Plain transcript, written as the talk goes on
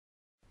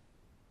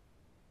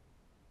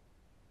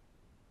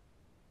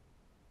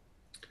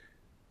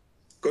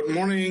Good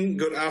morning,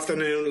 good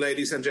afternoon,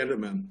 ladies and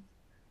gentlemen.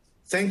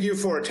 Thank you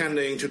for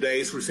attending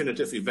today's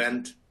Refinitiv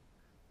event,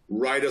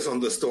 Riders on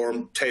the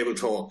Storm Table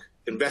Talk,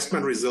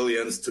 Investment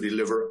Resilience to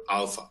Deliver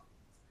Alpha.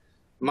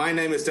 My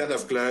name is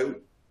Detlef Glow,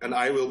 and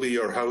I will be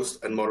your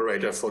host and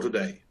moderator for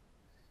today.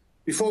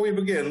 Before we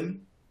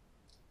begin,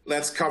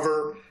 let's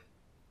cover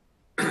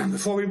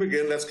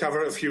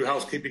a few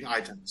housekeeping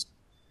items.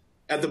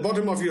 At the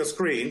bottom of your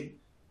screen,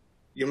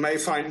 you may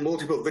find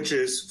multiple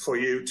widgets for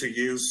you to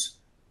use.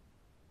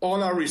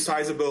 All are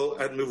resizable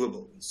and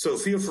movable, so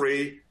feel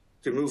free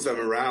to move them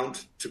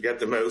around to get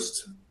the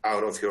most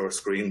out of your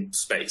screen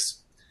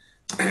space.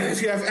 If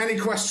you have any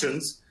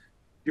questions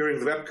during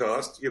the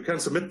webcast, you can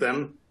submit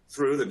them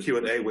through the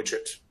Q&A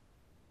widget.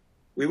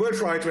 We will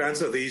try to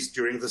answer these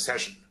during the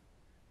session,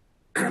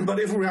 but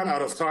if we run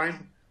out of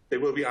time, they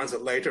will be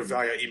answered later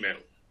via email.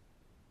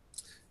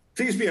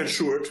 Please be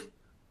assured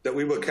that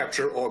we will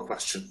capture all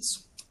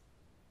questions.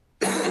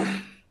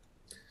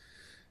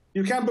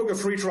 You can book a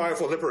free trial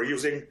for Lipper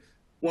using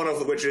one of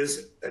the widgets.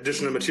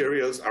 Additional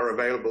materials are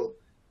available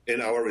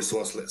in our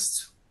resource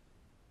list.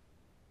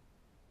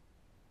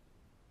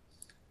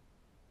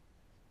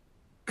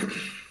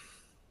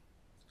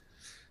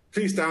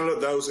 Please download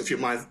those if you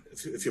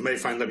may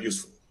find them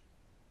useful.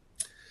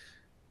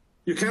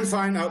 You can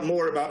find out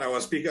more about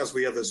our speakers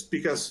via the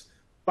Speakers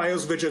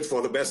Bios widget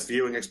for the best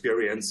viewing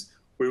experience.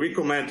 We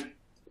recommend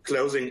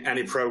closing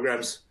any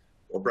programs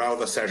or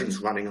browser sessions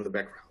running in the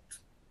background.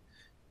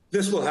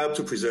 This will help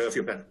to preserve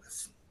your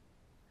bandwidth.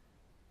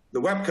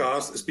 The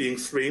webcast is being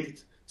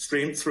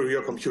streamed through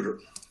your computer.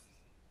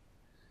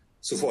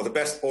 So for the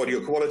best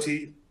audio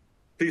quality,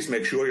 please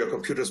make sure your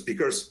computer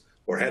speakers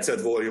or headset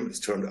volume is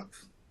turned up.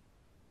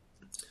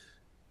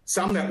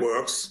 Some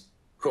networks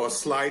cause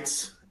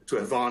slides to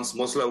advance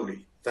more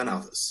slowly than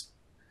others.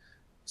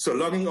 So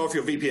logging off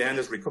your VPN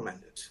is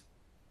recommended.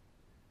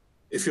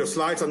 If your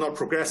slides are not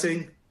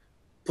progressing,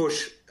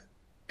 push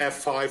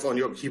F5 on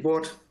your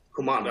keyboard,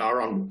 Command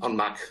R on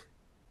Mac,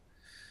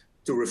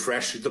 to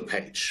refresh the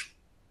page.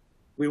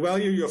 We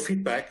value your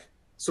feedback,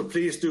 so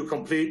please do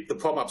complete the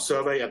pop-up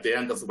survey at the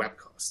end of the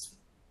webcast.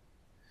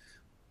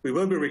 We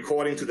will be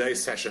recording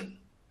today's session.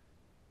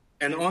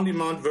 An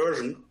on-demand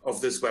version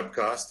of this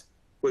webcast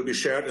will be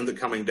shared in the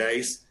coming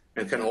days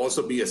and can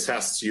also be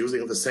accessed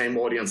using the same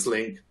audience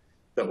link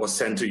that was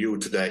sent to you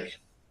today.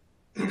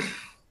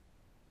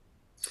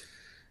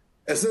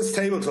 As this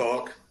table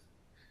talk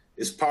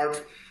is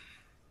part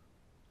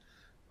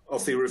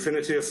of the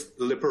Refinitiv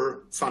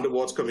Lipper Fund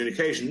Awards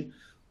communication,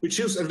 we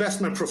choose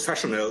investment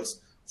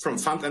professionals from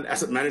fund and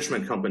asset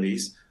management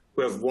companies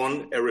who have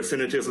won a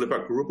Refinitiv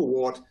Lipper Group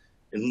Award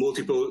in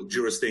multiple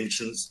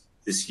jurisdictions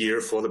this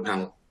year for the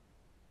panel.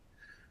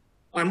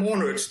 I'm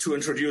honored to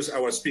introduce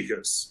our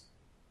speakers.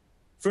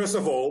 First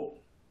of all,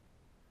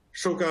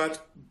 Shoqat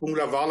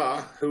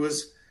Bunglawala, who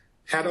is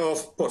Head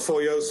of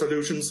Portfolio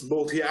Solutions,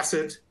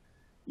 Multi-Asset,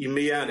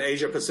 EMEA and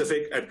Asia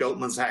Pacific at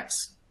Goldman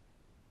Sachs.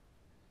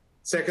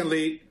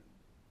 Secondly,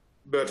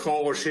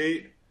 Bertrand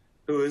Rocher,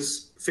 who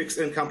is Fixed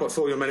Income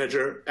Portfolio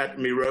Manager at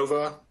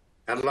Mirova.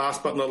 And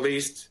last but not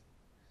least,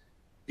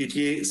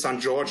 Didier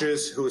St.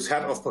 Georges, who is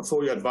Head of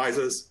Portfolio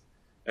Advisors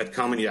at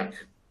Carmignac.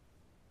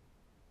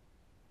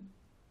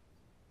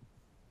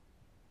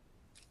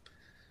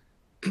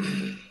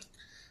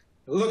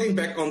 Looking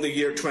back on the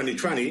year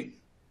 2020,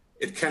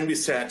 it can be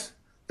said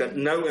that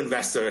no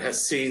investor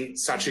has seen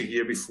such a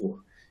year before,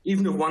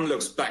 even if one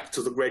looks back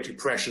to the Great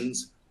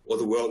Depressions or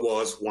the World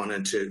Wars I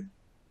and II.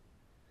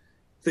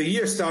 The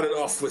year started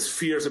off with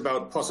fears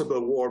about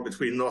possible war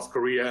between North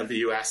Korea and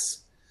the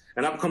US,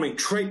 an upcoming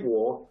trade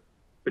war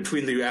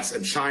between the US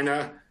and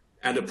China,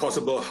 and a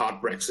possible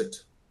hard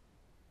Brexit.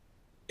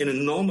 In a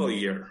normal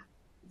year,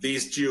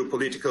 these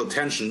geopolitical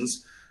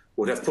tensions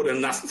would have put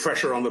enough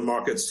pressure on the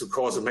markets to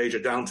cause a major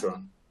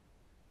downturn.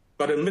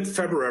 But in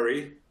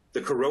mid-February,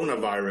 the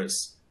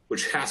coronavirus,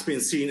 which has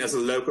been seen as a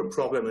local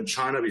problem in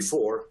China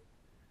before,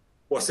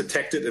 was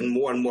detected in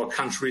more and more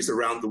countries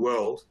around the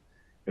world,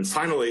 and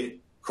finally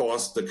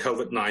caused the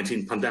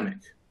COVID-19 pandemic.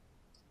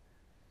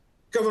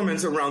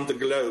 Governments around the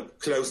globe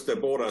closed their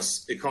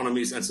borders,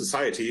 economies, and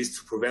societies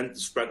to prevent the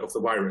spread of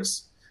the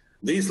virus.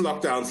 These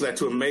lockdowns led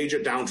to a major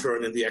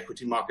downturn in the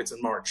equity markets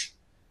in March,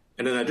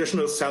 and an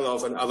additional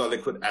sell-off in other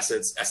liquid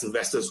assets as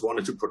investors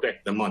wanted to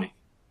protect their money.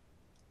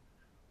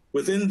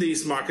 Within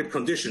these market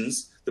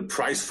conditions, the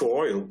price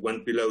for oil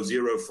went below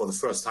zero for the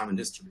first time in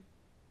history.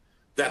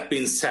 That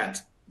being said,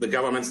 the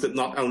governments did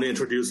not only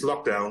introduce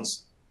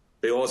lockdowns,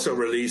 they also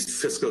released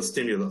fiscal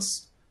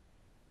stimulus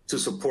to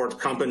support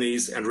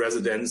companies and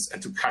residents and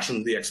to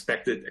cushion the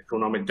expected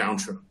economic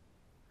downturn.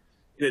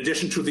 In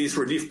addition to these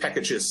relief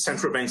packages,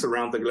 central banks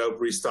around the globe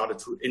restarted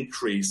to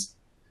increase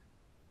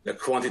their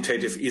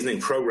quantitative easing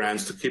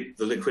programs to keep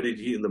the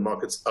liquidity in the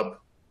markets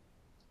up.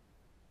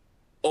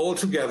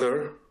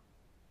 Altogether,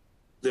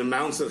 the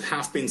amounts that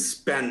have been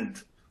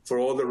spent for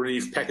all the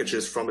relief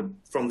packages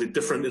from the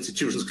different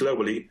institutions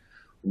globally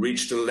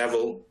reached a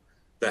level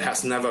that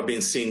has never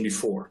been seen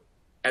before.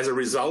 As a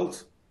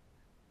result,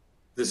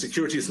 the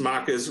securities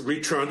markets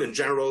returned in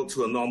general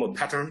to a normal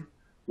pattern,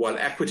 while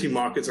equity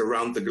markets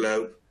around the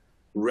globe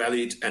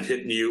rallied and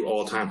hit new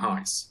all-time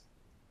highs.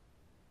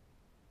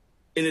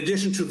 In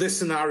addition to this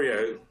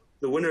scenario,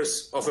 the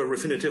winners of a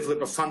Refinitiv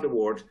Lipper Fund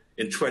Award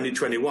in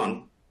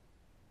 2021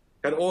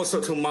 had also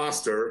to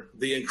master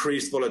the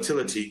increased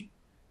volatility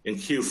in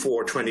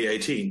Q4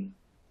 2018.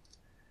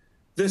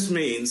 This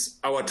means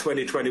our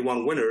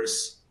 2021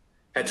 winners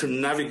had to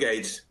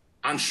navigate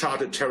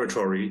uncharted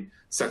territory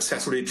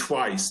successfully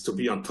twice to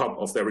be on top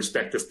of their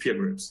respective peer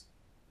groups.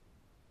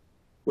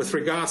 With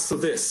regards to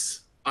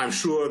this, I'm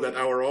sure that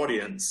our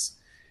audience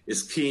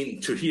is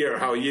keen to hear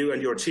how you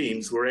and your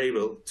teams were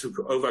able to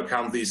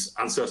overcome these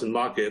uncertain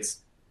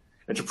markets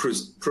and to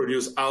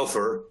produce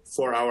alpha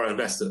for our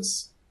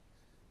investors.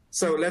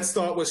 So let's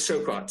start with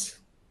Shoqat.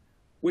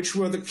 Which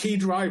were the key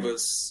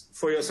drivers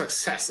for your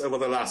success over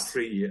the last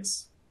 3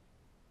 years?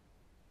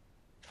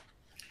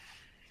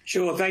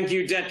 Sure, thank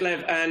you,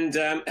 Detlef, and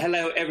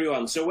hello,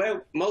 everyone. So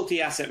we're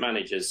multi-asset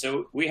managers,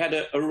 so we had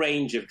a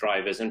range of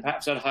drivers, and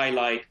perhaps I'd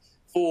highlight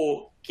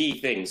 4 key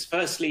things.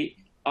 Firstly,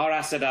 our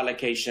asset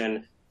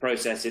allocation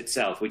process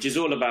itself, which is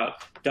all about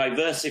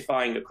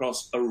diversifying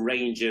across a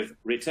range of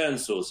return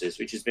sources,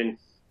 which has been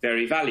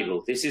very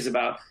valuable. This is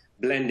about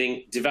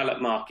blending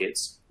developed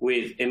markets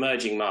with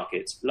emerging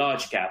markets,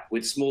 large cap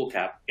with small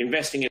cap,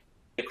 investing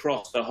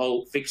across the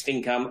whole fixed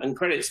income and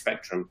credit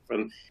spectrum,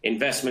 from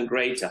investment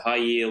grade to high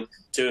yield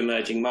to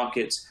emerging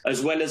markets,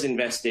 as well as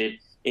invested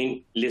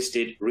in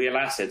listed real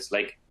assets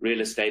like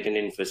real estate and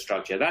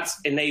infrastructure. That's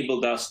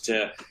enabled us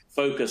to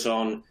focus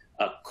on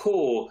a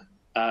core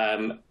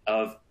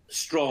of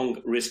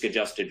strong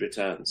risk-adjusted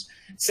returns.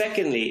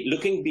 Secondly,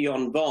 looking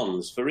beyond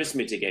bonds for risk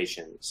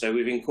mitigation. So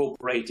we've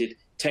incorporated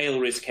tail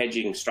risk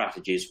hedging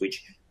strategies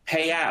which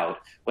pay out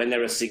when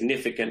there are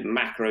significant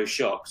macro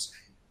shocks,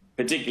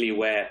 particularly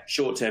where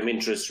short-term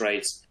interest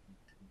rates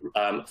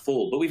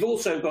fall. But we've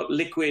also got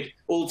liquid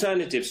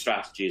alternative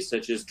strategies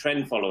such as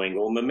trend following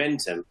or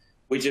momentum,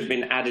 which have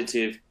been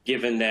additive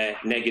given their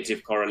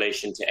negative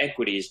correlation to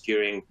equities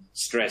during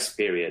stress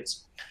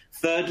periods.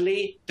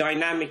 Thirdly,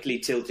 dynamically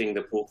tilting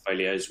the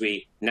portfolio as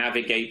we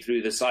navigate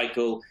through the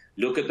cycle,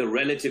 look at the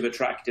relative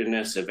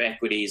attractiveness of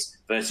equities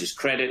versus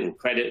credit and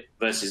credit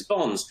versus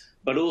bonds,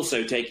 but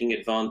also taking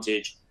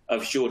advantage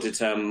of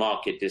shorter-term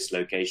market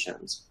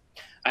dislocations.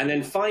 And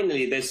then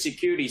finally, there's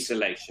security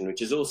selection,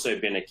 which has also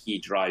been a key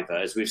driver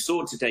as we've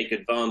sought to take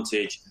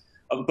advantage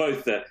of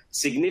both the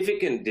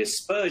significant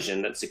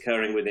dispersion that's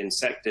occurring within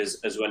sectors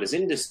as well as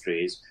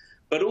industries,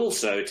 but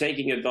also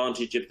taking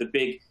advantage of the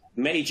big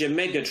major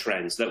mega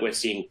trends that we're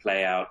seeing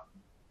play out,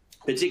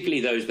 particularly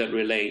those that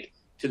relate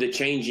to the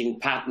changing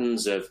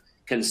patterns of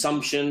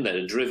consumption that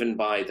are driven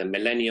by the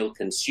millennial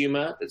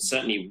consumer that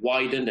certainly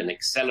widened and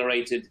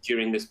accelerated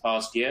during this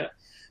past year,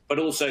 but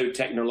also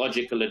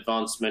technological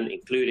advancement,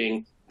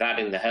 including that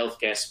in the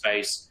healthcare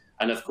space,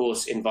 and of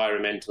course,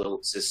 environmental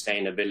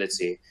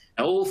sustainability.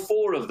 Now, all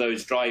 4 of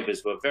those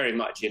drivers were very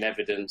much in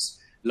evidence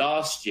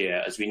last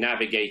year as we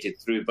navigated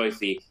through both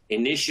the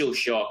initial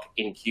shock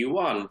in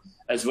Q1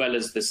 as well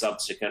as the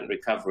subsequent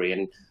recovery.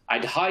 And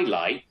I'd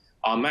highlight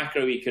our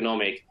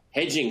macroeconomic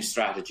hedging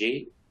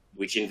strategy,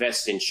 which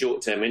invests in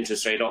short-term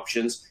interest rate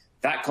options.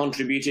 That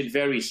contributed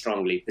very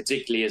strongly,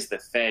 particularly as the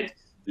Fed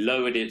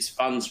lowered its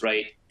funds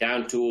rate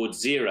down towards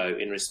 0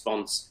 in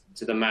response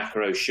to the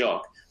macro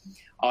shock.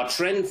 Our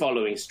trend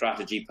following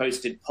strategy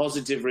posted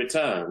positive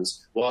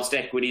returns whilst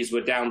equities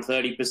were down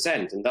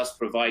 30% and thus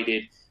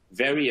provided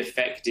very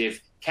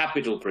effective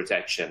capital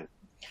protection.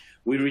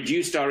 We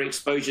reduced our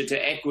exposure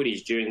to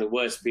equities during the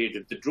worst period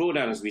of the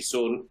drawdown as we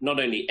saw not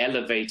only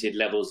elevated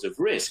levels of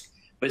risk,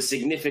 but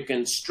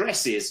significant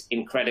stresses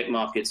in credit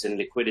markets and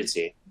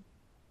liquidity.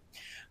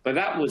 But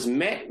that was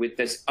met with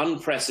this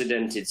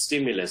unprecedented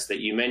stimulus that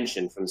you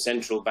mentioned from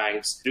central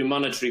banks through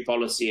monetary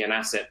policy and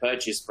asset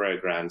purchase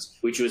programs,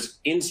 which was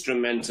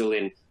instrumental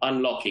in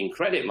unlocking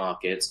credit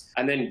markets,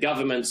 and then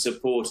government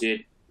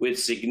supported with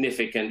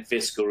significant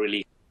fiscal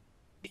relief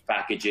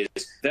packages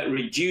that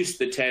reduced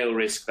the tail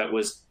risk that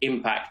was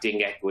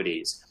impacting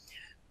equities.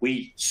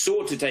 We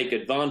sought to take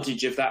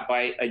advantage of that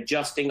by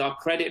adjusting our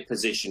credit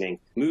positioning,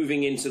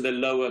 moving into the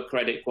lower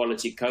credit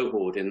quality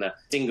cohort in the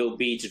single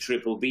B to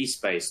triple B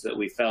space that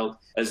we felt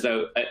as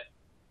though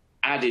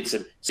added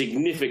some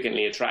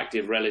significantly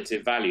attractive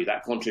relative value.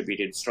 That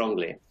contributed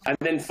strongly. And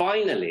then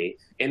finally,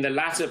 in the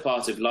latter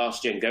part of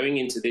last year and going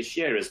into this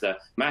year, as the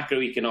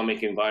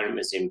macroeconomic environment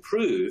has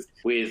improved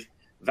with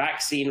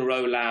vaccine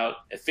rollout,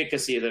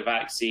 efficacy of the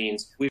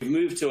vaccines, we've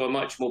moved to a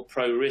much more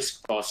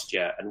pro-risk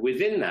posture. And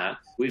within that,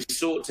 we've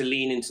sought to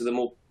lean into the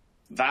more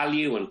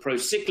value and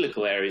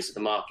pro-cyclical areas of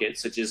the market,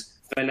 such as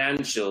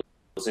financials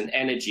and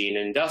energy and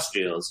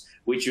industrials,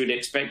 which you would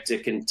expect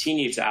to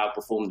continue to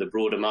outperform the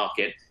broader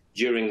market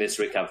during this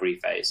recovery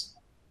phase.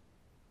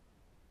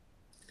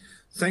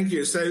 Thank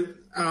you. So,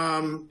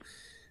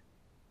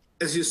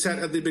 as you said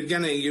at the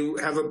beginning, you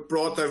have a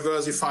broad,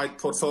 diversified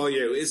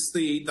portfolio. Is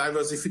the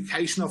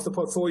diversification of the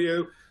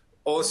portfolio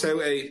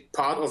also a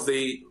part of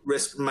the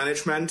risk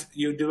management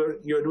you're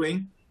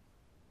doing?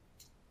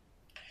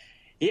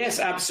 Yes,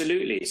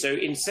 absolutely. So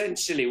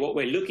essentially what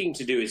we're looking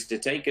to do is to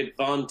take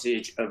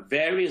advantage of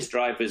various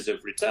drivers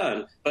of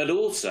return, but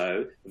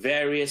also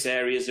various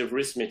areas of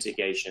risk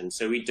mitigation.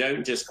 So we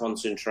don't just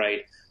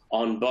concentrate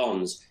on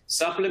bonds,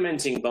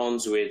 supplementing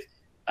bonds with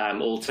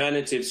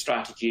alternative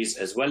strategies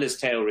as well as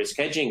tail risk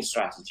hedging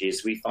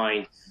strategies we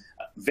find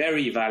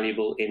very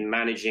valuable in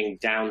managing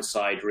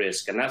downside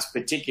risk. And that's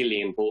particularly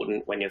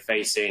important when you're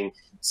facing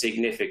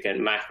significant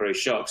macro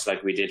shocks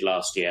like we did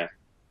last year.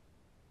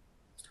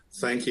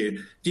 Thank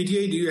you.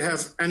 Didier, do you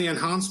have any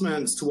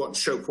enhancements to what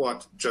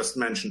Shoqat just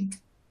mentioned?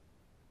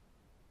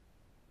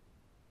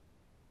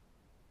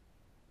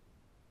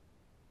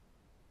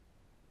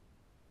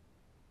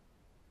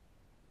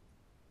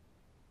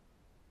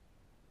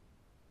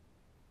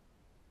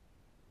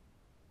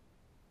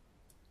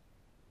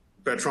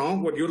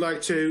 Bertrand, would you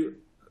like to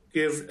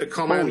give a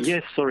comment? Oh,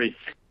 yes, sorry.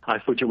 I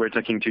thought you were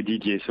talking to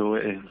Didier, so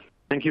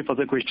thank you for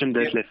the question,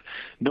 Detlef. Yeah.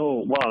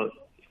 No, well,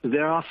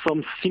 there are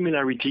some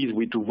similarities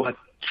with what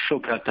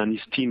Shoqat and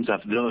his teams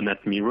have done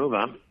at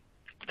Mirova,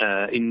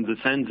 in the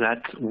sense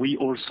that we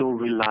also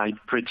relied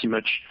pretty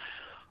much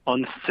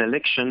on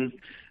selection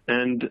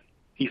and,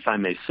 if I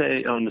may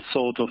say, on a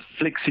sort of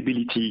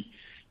flexibility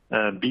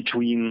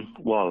between,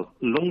 well,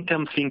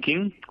 long-term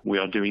thinking, we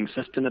are doing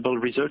sustainable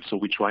research, so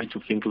we try to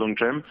think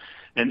long-term,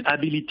 and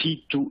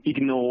ability to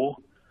ignore,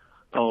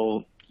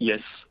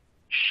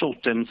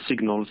 short-term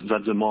signals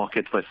that the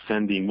market was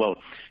sending. Well,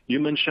 you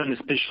mentioned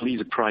especially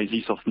the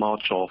crisis of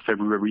March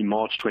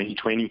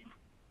 2020.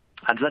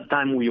 At that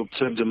time, we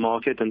observed the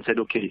market and said,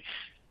 okay,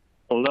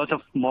 a lot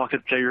of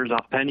market players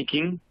are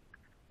panicking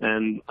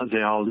and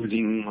they are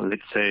losing,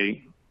 let's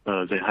say,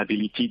 their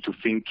ability to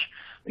think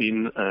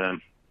in a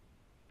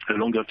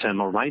longer-term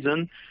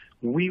horizon.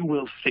 We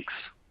will fix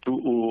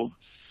to our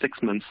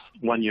 6 months,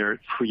 1 year,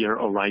 3 year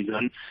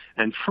horizon,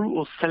 and through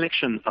our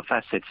selection of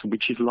assets,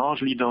 which is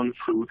largely done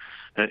through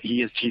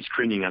ESG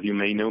screening. As you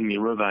may know,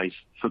 Mirova is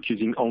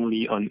focusing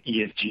only on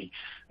ESG,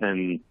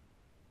 and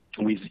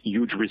with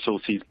huge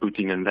resources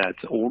putting in that,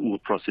 all our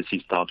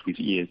processes start with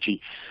ESG.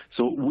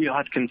 So we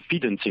had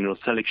confidence in our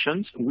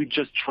selections. We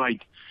just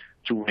tried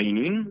to rein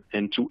in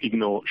and to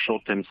ignore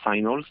short-term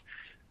signals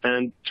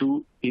and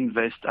to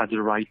invest at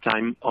the right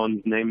time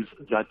on names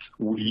that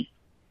we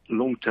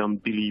long-term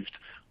believed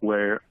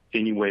were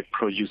anyway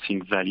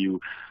producing value.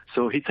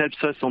 So it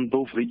helps us on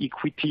both the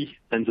equity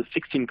and the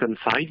fixed income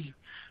side.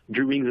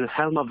 During the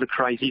helm of the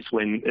crisis,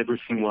 when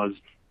everything was,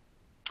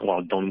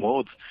 well,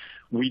 downwards,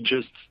 we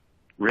just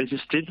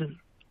resisted.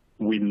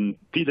 We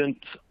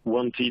didn't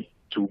want it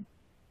to,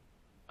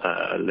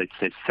 let's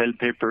say, sell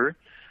paper.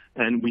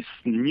 And we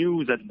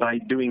knew that by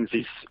doing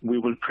this, we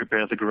will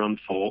prepare the ground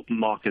for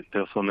market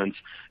performance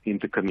in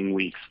the coming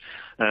weeks.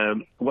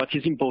 What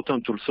is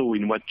important also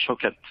in what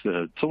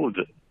Shoqat told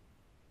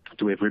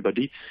to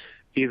everybody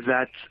is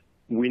that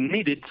we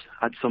needed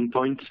at some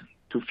point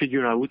to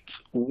figure out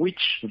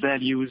which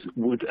values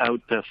would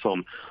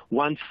outperform.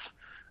 Once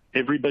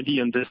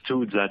everybody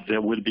understood that there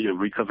will be a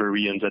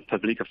recovery and that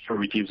public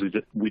authorities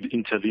would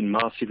intervene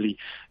massively,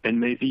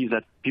 and maybe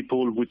that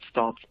people would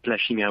start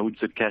splashing out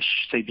the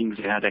cash savings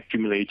they had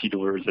accumulated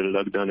over the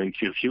lockdown and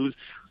curfews,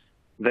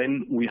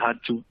 then we had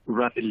to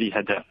rapidly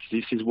adapt.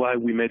 This is why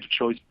we made a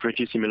choice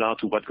pretty similar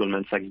to what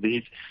Goldman Sachs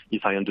did,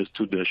 if I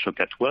understood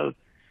Shoqat well.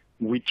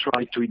 We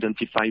tried to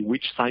identify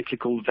which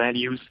cyclical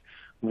values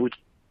would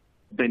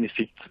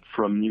benefit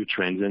from new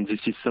trends, and this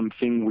is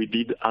something we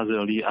did as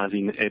early as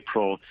in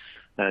April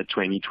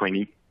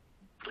 2020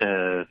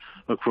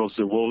 across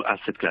the whole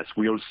asset class.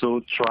 We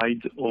also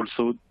tried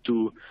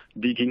to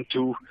dig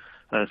into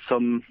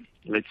some,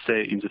 let's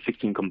say, in the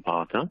fixed income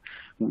part,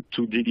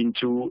 to dig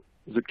into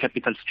the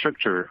capital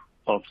structure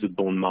of the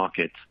bond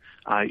market,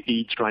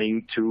 i.e.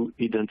 trying to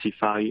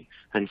identify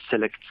and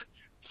select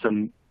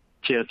some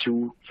tier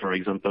 2, for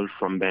example,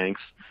 from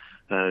banks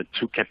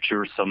to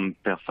capture some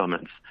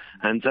performance.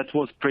 And that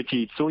was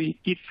pretty, so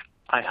if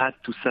I had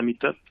to sum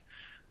it up,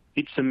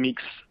 it's a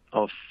mix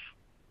of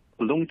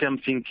long-term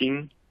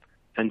thinking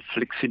and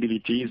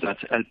flexibility that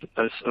help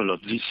us a lot.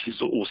 This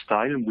is our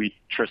style. We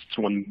trust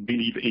and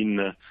believe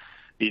in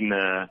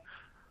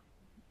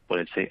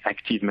let's say,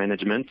 active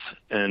management,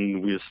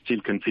 and we're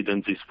still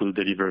confident this will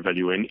deliver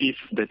value. And if,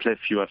 Detlef,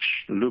 you have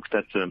looked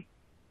at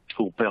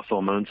our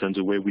performance and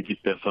the way we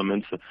did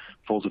performance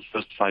for the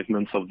first 5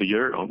 months of the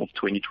year of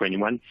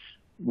 2021,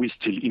 we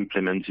still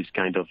implement this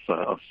kind of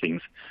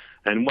things.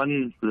 And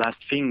one last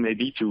thing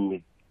maybe to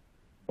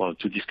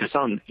discuss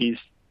on is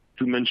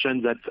to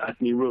mention that at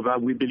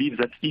Mirova, we believe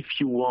that if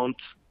you want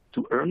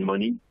to earn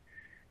money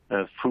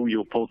through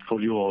your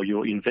portfolio or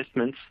your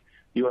investments,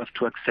 you have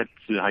to accept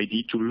the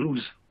idea to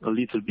lose a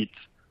little bit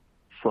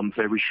from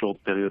very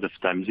short period of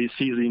time. This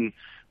is in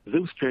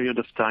those period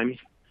of time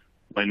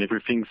when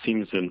everything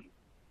seems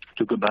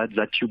to go bad,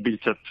 that you build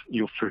up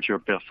your future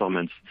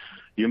performance.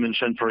 You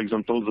mentioned, for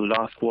example, the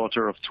last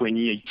quarter of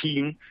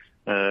 2018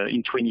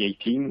 in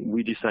 2018,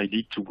 we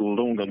decided to go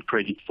long on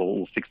credit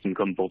for fixed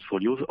income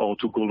portfolios or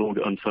to go long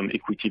on some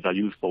equity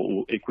values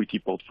for equity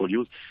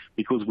portfolios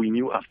because we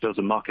knew after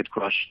the market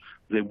crash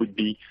there would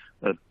be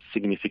a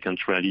significant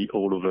rally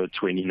all over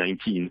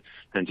 2019,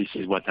 and this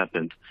is what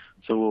happened.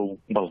 So,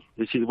 well,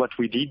 this is what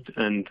we did,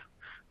 and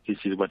this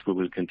is what we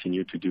will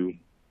continue to do.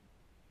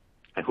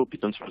 I hope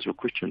it answers your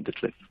question,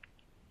 Detlef.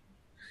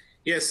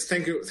 Yes,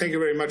 thank you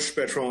very much,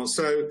 Bertrand.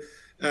 So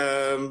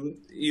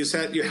you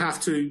said you have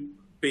to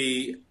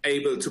be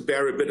able to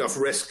bear a bit of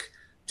risk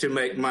to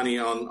make money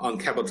on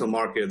capital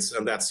markets,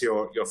 and that's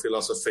your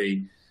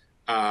philosophy.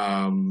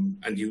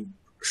 And you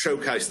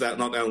showcased that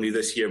not only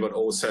this year, but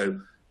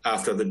also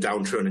after the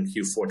downturn in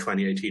Q4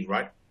 2018,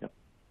 right?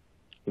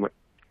 Yeah.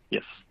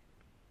 Yes.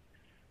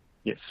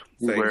 Yes.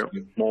 We were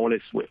more or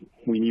less,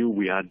 we knew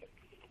we had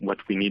what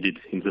we needed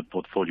in the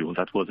portfolio.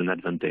 That was an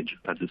advantage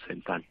at the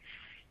same time.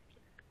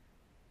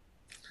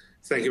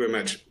 Thank you very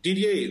much.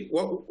 Didier,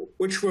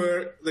 which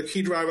were the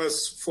key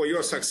drivers for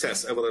your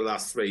success over the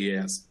last 3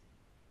 years?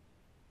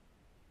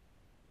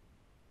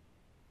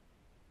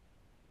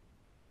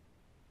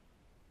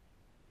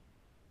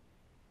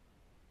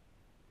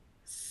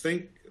 I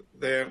think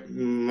there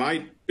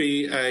might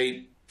be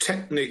a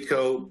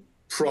technical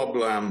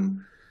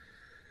problem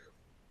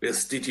with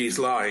Didier's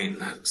line.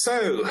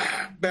 So,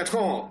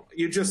 Bertrand,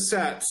 you just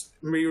said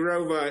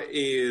Mirova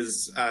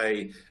is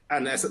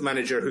an asset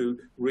manager who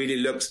really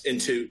looks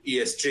into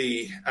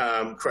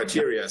ESG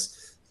criteria.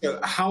 So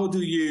how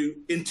do you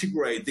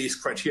integrate these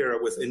criteria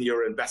within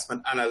your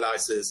investment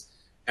analysis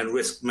and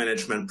risk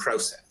management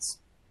process?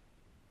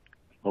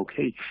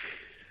 Okay.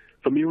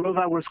 So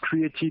Mirova was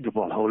created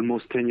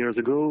almost 10 years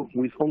ago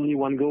with only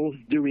one goal,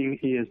 doing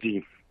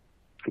ESG,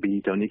 be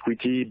it on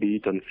equity, be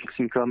it on fixed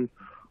income,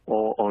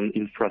 or on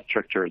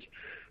infrastructures.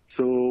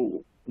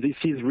 So this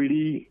is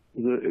really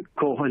the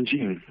core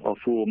engine of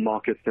our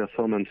market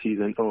performances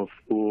and of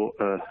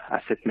our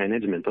asset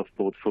management of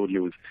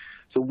portfolios.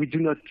 So we do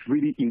not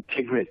really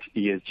integrate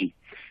ESG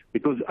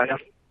because I have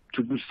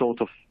to do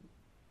sort of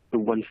a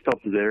one-stop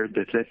there,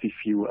 Detlef, if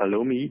you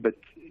allow me. But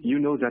you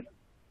know that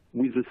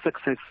with the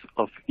success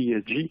of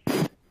ESG,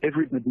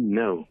 everybody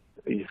now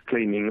is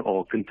claiming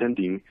or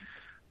contending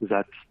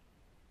that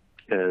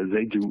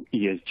they do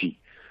ESG.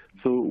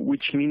 So,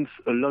 which means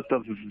a lot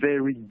of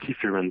very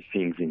different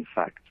things, in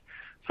fact.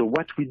 So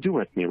what we do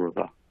at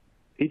Mirova,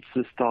 it's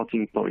the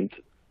starting point.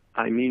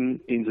 I mean,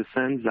 in the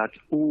sense that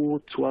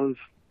all 12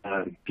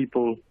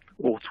 people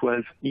or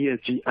 12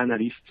 ESG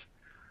analysts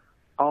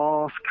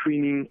are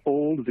screening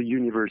all the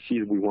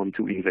universities we want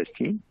to invest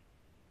in.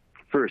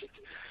 First,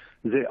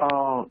 they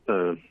are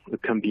a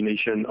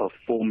combination of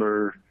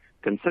former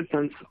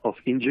consultants, of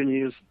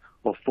engineers,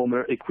 of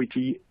former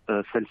equity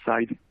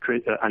sell-side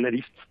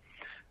analysts,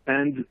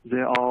 and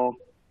they are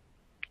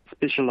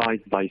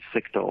specialized by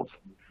sectors.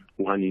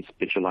 One is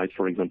specialized,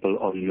 for example,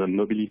 on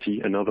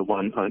mobility, another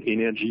one on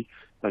energy,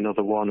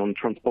 another one on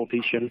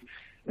transportation.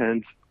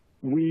 And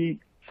we,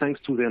 thanks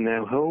to their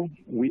know-how,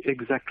 we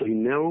exactly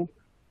know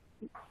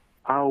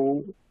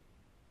how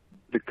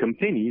the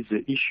companies,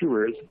 the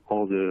issuers,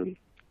 or the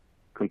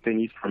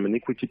companies from an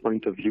equity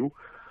point of view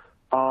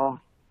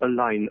are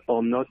aligned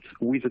or not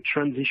with a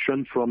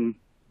transition from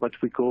what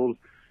we call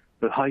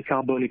a high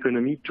carbon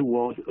economy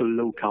towards a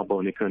low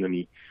carbon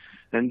economy.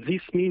 And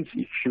this means,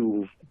 if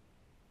you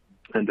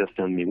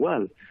understand me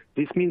well,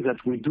 this means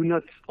that we do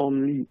not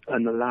only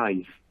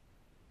analyze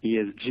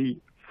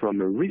ESG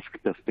from a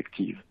risk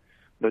perspective,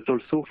 but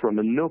also from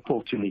an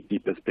opportunity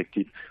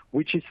perspective,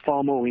 which is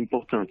far more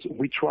important.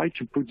 We try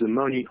to put the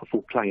money of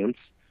our clients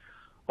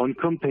on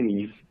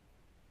companies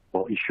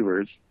or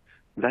issuers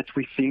that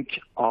we think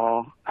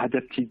are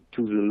adapted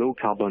to the low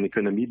carbon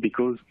economy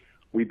because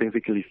we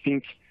basically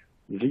think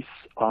these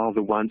are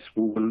the ones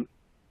who will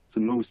the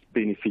most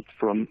benefit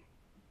from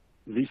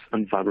this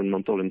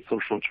environmental and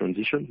social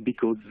transition,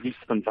 because this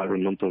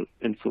environmental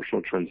and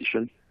social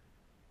transition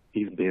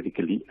is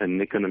basically an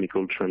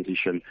economical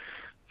transition.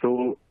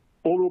 So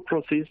all our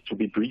process, to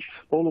be brief,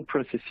 all our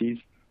processes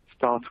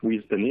start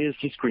with an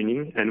ESG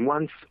screening, and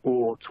once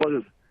our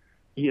 12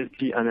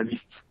 ESG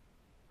analysts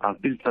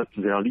have built up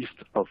their list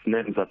of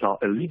names that are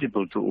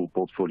eligible to our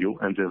portfolio,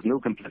 and there's no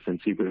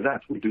complacency with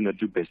that. We do not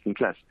do best in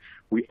class.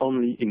 We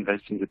only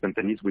invest in the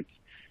companies which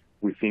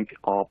we think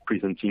are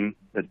presenting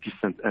a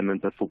decent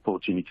amount of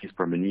opportunities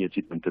from an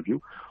ESG point of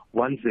view.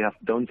 Once they have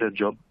done their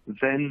job,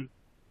 then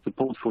the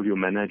portfolio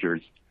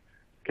managers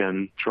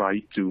can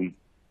try to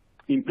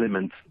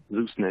implement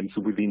those names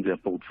within their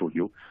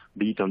portfolio,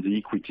 be it on the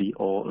equity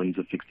or on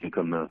the fixed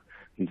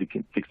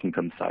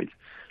income side.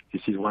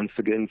 This is once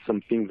again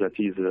something that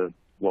is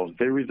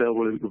very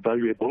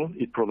valuable.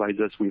 It provides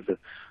us with a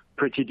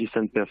pretty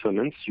decent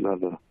performance. You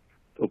have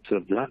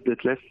observed that,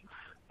 Detlef.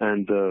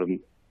 And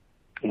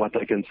what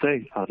I can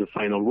say as a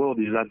final word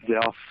is that there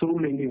are so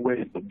many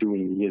ways of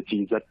doing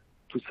ESG that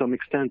to some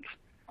extent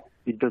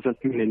it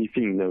doesn't mean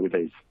anything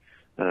nowadays.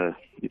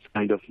 It's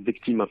kind of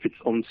victim of its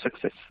own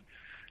success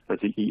as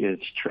the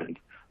ESG trend.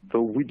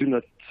 So we do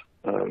not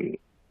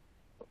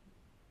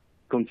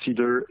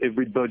consider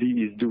everybody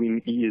is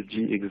doing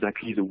ESG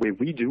exactly the way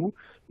we do,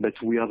 but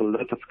we have a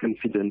lot of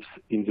confidence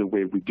in the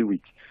way we do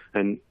it.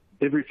 And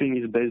everything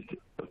is based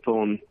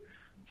upon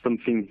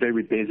something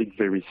very basic,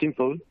 very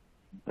simple,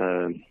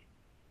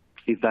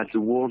 is that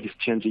the world is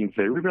changing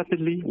very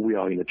rapidly. We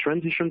are in a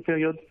transition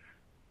period,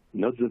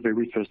 not the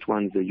very first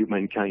one the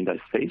humankind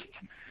has faced,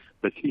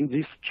 but in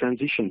this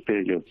transition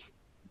period,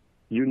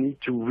 you need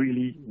to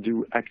really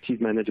do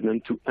active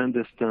management to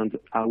understand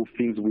how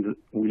things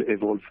will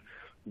evolve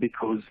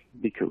because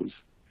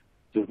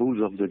the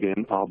rules of the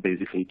game are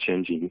basically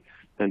changing.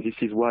 And this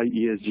is why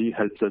ESG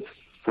helps us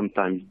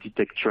sometimes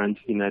detect trends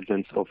in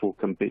advance of our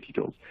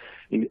competitors.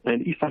 And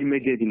if I may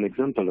give an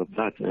example of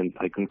that, and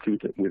I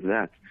conclude with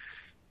that,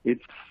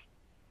 it's,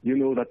 you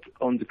know, that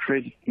on the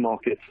credit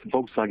markets,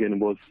 Volkswagen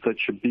was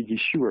such a big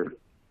issuer.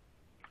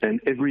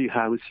 And every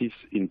houses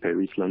in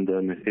Paris,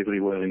 London,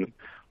 everywhere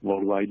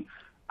worldwide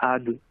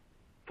had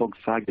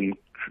Volkswagen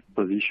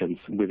positions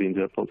within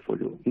their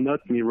portfolio, not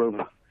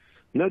Mirova.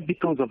 Not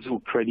because of the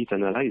credit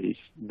analysis,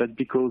 but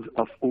because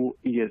of all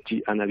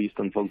ESG analysts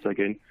on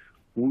Volkswagen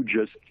who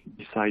just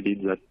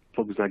decided that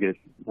Volkswagen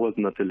was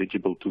not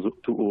eligible to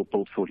our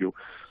portfolio.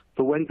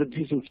 So when the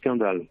diesel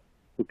scandal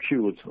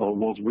occurred or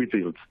was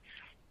revealed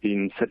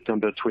in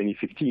September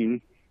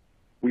 2015,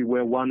 we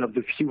were one of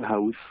the few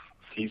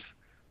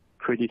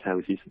credit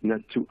houses,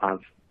 not to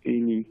have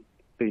any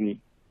penny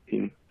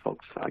in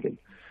Volkswagen.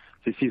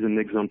 This is an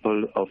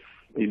example of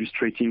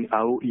illustrating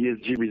how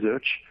ESG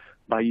research,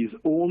 by his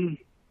own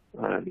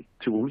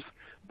tools,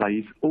 by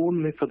his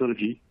own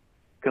methodology,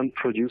 can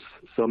produce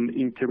some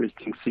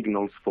interesting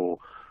signals for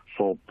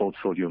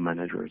portfolio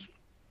managers.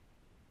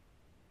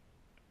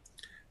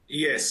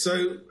 Yes,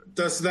 so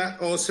does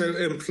that also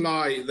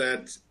imply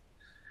that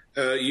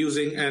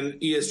using an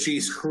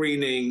ESG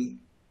screening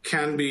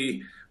can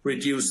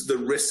reduce the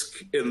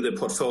risk in the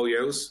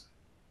portfolios?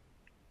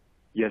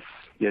 Yes.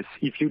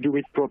 If you do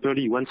it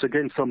properly, once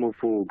again, some of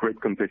our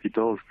great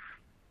competitors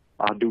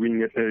are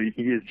doing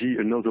ESG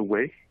another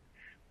way.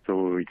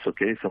 So it's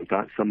okay.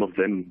 Sometimes some of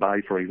them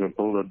buy, for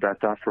example, the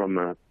data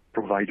from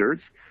providers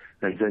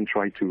and then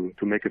try to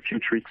make a few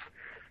tricks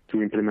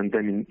to implement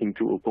them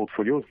into our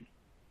portfolios,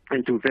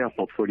 into their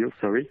portfolios,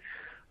 sorry.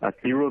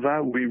 At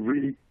Mirova, we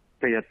really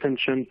pay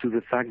attention to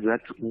the fact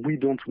that we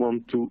don't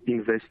want to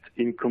invest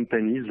in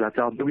companies that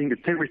are doing a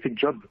terrific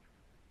job,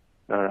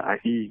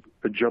 i.e.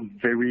 a job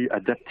very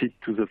adapted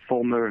to the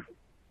former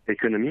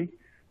economy,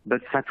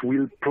 but that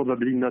will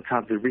probably not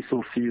have the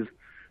resources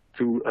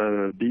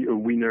to be a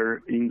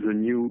winner in the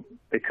new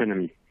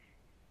economy.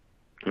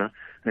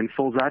 And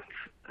for that,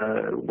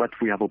 what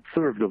we have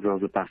observed over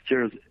the past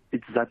years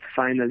is that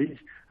finally,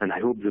 and I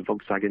hope the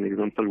Volkswagen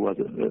example was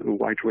a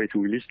right way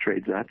to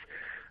illustrate that,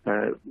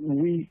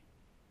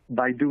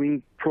 by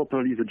doing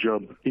properly the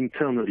job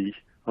internally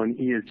on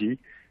ESG,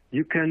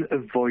 you can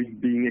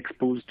avoid being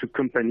exposed to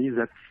companies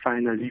that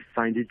finally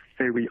find it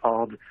very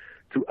hard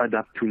to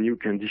adapt to new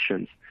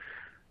conditions.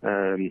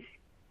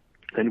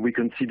 And we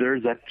consider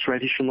that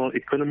traditional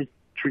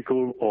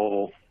econometrical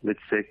or,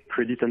 let's say,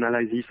 credit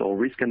analysis or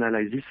risk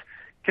analysis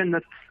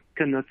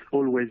cannot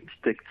always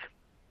detect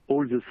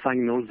all the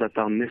signals that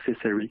are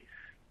necessary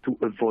to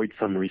avoid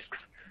some risks.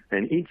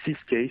 And in these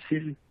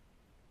cases,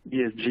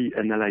 ESG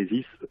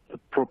analysis,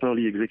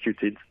 properly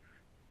executed,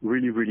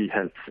 really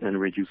helps and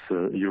reduce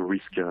your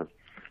risk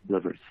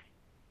levels.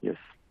 Yes.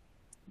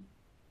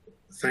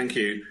 Thank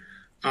you.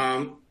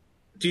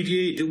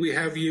 Didier, do we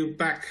have you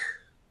back?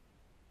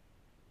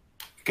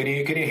 Can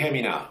you hear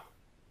me now?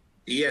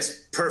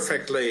 Yes,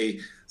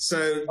 perfectly.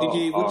 So,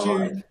 Didier, would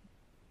you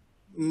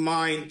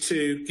mind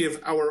to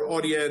give our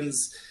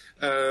audience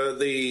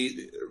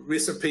the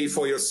recipe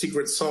for your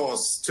secret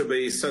sauce to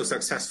be so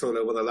successful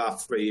over the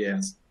last 3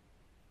 years?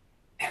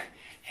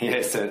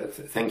 Yes,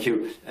 thank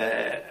you.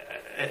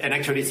 And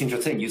actually, it's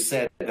interesting. You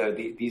said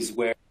these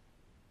were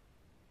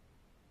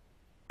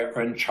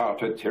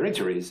uncharted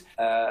territories,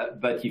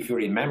 but if you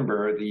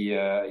remember,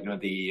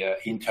 the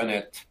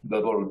internet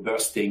bubble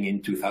bursting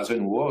in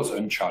 2000 was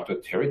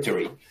uncharted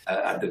territory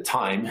at the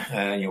time.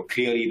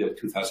 Clearly, the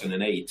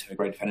 2008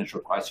 great financial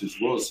crisis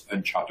was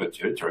uncharted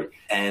territory,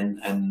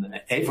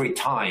 and every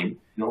time,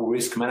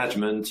 risk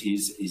management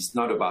is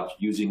not about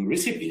using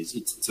recipes.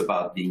 It's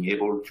about being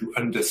able to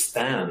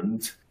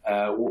understand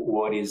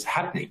what is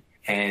happening.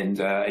 And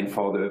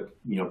for the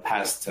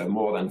past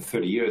more than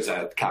 30 years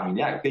at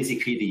Carmignac,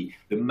 basically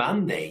the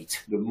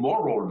mandate, the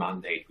moral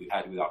mandate we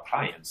had with our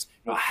clients,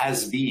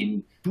 has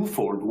been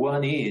twofold.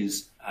 One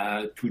is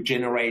to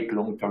generate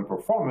long-term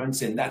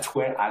performance, and that's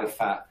where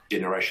alpha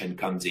generation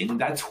comes in.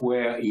 That's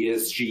where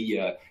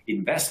ESG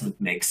investment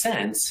makes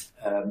sense.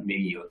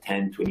 Maybe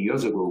 10, 20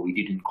 years ago, we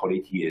didn't call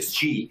it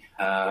ESG,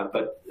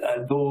 but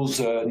those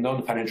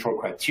non-financial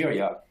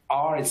criteria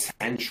are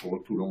essential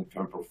to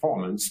long-term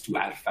performance, to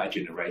alpha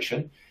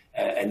generation,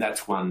 and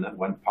that's one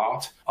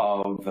part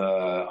of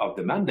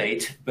the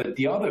mandate. But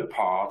the other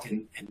part,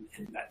 and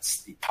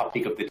that's the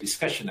topic of the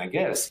discussion, I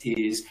guess,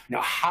 is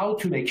how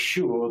to make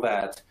sure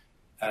that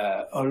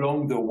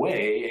along the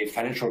way, a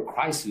financial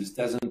crisis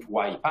doesn't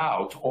wipe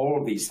out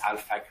all these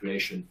alpha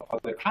creation for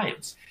the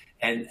clients.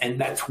 And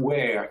that's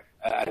where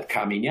at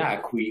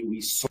Carmignac,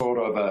 we sort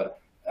of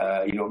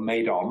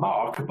made our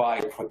mark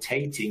by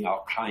protecting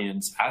our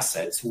clients'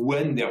 assets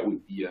when there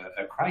would be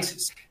a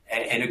crisis.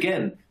 And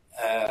again,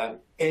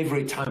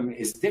 every time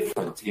is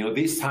different.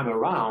 This time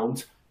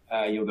around,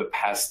 the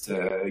past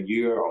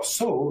year or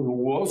so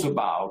was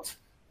about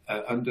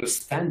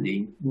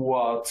understanding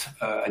what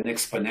an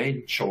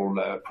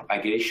exponential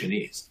propagation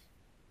is.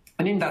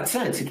 And in that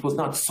sense, it was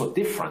not so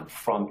different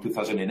from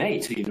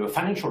 2008.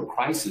 Financial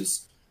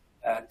crisis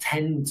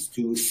tends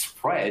to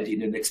spread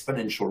in an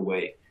exponential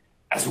way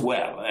as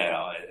well.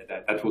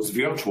 That was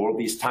virtual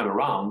this time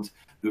around.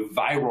 The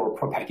viral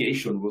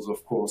propagation was,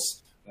 of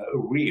course,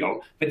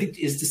 real, but it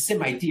is the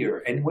same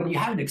idea. And when you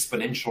have an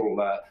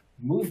exponential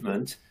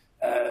movement,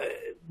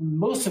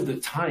 most of the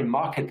time,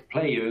 market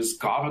players,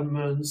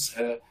 governments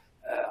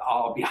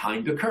are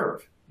behind the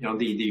curve.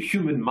 The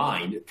human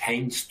mind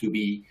tends to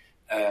be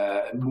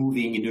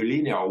moving in a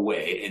linear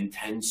way and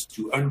tends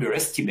to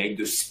underestimate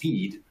the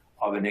speed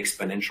of an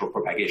exponential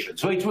propagation.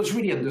 So it was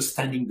really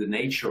understanding the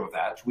nature of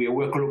that. We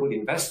were global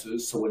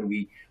investors, so when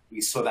we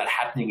saw that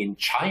happening in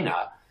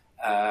China,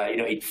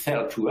 it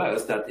felt to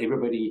us that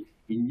everybody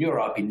in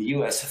Europe, in the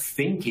US,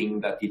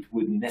 thinking that it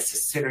would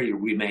necessarily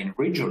remain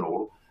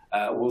regional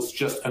was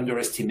just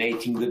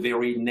underestimating the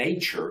very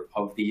nature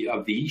of the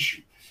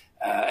issue.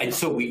 And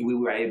so we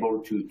were able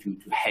to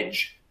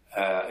hedge,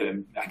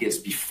 I guess,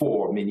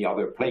 before many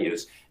other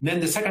players. And then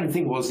the second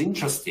thing was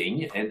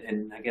interesting,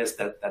 and I guess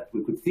that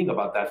we could think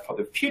about that for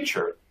the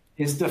future,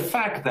 is the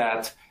fact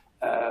that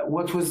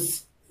what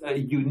was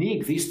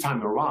unique this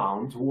time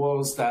around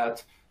was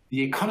that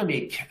the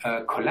economic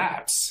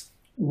collapse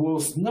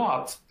was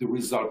not the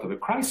result of a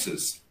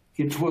crisis.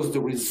 It was the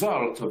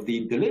result of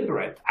the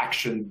deliberate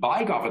action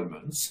by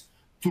governments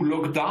to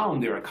lock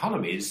down their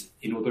economies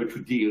in order to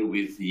deal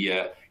with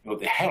the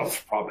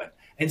health problem.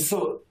 And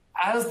so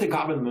as the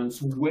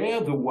governments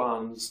were the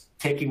ones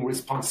taking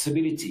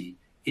responsibility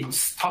in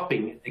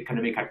stopping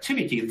economic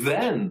activity,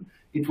 then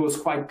it was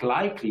quite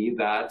likely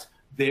that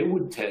they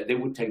would take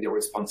their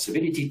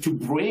responsibility to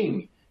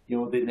bring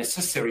the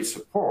necessary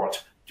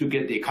support to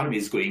get the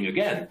economies going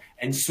again.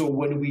 And so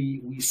when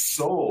we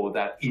saw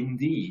that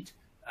indeed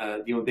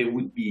they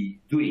would be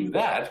doing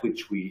that,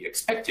 which we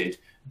expected,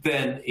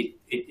 then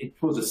it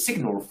was a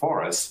signal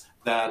for us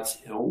that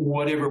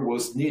whatever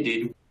was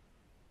needed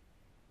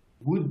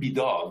would be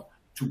done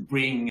to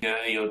bring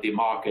the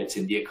markets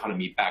and the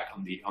economy back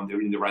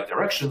in the right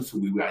direction. So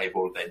we were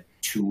able then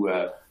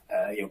to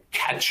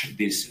catch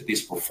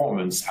this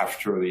performance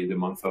after the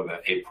month of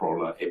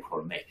April,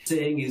 May.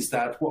 Saying is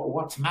that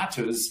what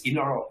matters in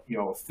our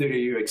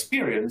 30-year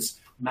experience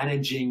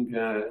managing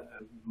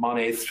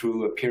money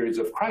through periods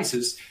of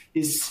crisis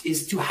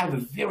is to have a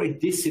very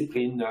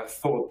disciplined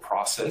thought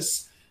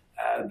process.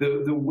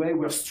 The way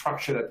we're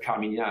structured at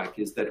Carmignac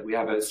is that we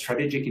have a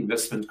strategic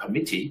investment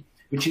committee,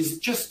 which is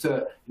just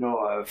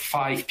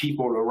 5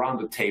 people around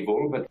the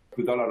table, but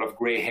with a lot of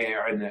gray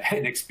hair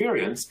and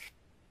experience,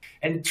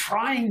 and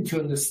trying to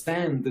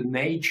understand the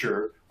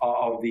nature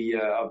of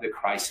the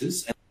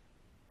crisis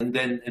and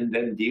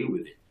then deal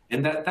with it.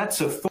 And that's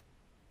a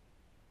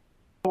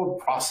thought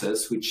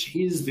process which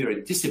is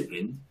very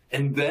disciplined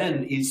and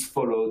then is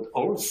followed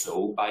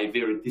also by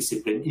very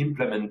disciplined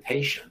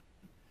implementation,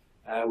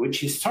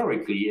 which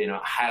historically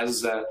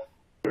has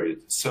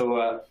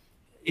so.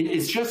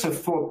 It's just a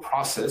thought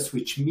process,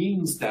 which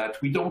means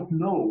that we don't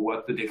know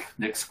what the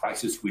next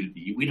crisis will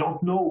be. We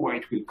don't know where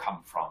it will come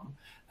from.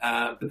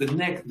 But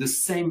the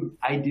same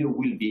idea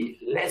will be,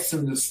 let's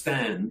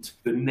understand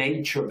the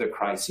nature of the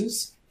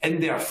crisis,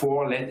 and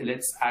therefore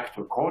let's act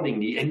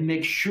accordingly and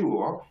make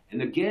sure,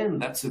 and again,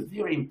 that's a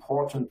very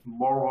important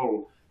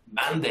moral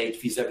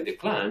mandate vis-a-vis the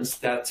clients,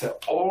 that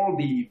all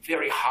the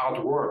very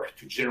hard work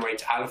to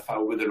generate alpha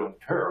over the long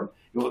term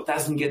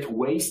doesn't get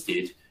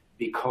wasted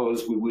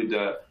because we would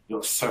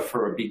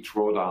suffer a big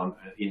drawdown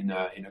in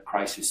a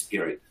crisis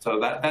period. So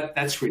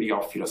that's really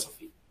our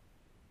philosophy.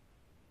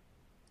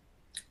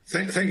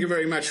 Thank you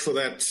very much for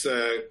that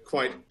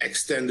quite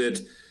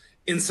extended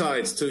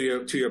insights to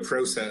your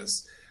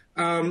process.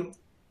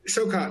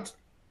 Shoqat,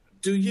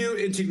 do you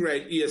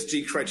integrate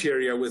ESG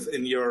criteria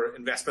within your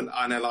investment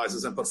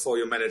analysis and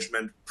portfolio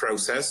management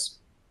process?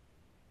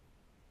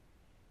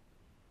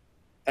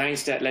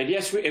 Thanks, Detlef.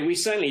 Yes, we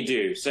certainly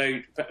do. So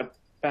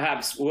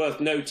perhaps worth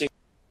noting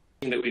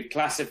that we've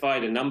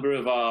classified a number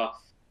of our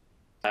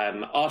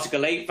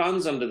Article 8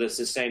 funds under the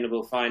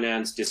Sustainable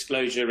Finance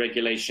Disclosure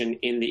Regulation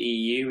in the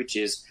EU, which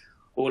is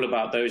all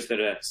about those that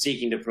are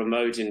seeking to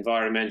promote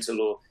environmental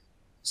or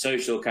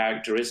social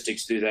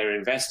characteristics through their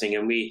investing.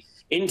 And we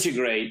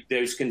integrate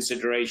those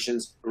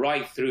considerations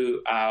right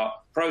through our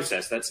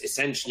process. That's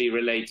essentially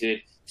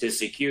related to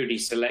security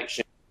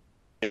selection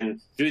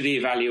through the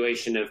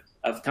evaluation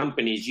of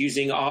companies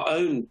using our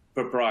own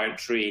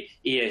proprietary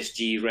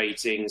ESG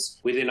ratings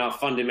within our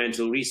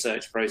fundamental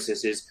research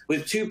processes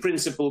with 2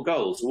 principal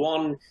goals.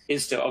 One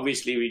is to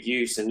obviously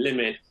reduce and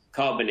limit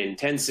carbon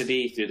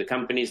intensity through the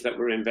companies that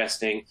we're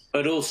investing,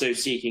 but also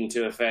seeking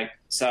to affect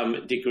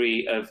some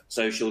degree of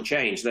social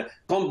change. The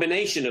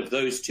combination of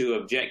those two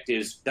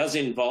objectives does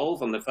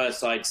involve, on the first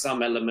side,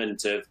 some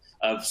element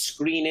of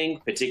screening,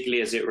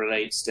 particularly as it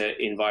relates to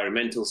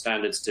environmental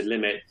standards to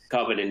limit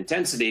carbon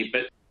intensity.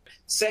 But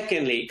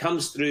secondly, it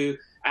comes through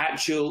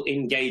actual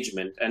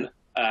engagement. And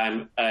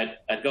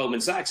at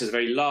Goldman Sachs, as a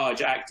very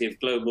large, active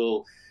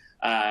global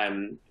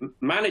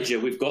manager,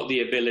 we've got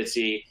the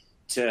ability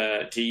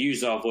to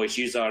use our voice,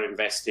 use our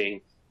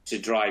investing to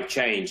drive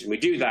change. And we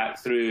do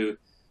that through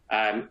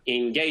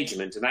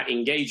engagement. And that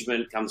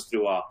engagement comes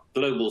through our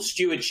global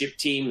stewardship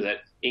team that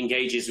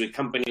engages with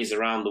companies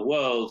around the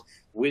world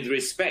with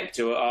respect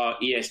to our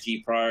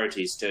ESG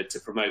priorities to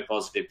promote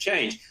positive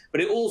change.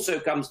 But it also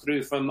comes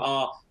through from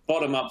our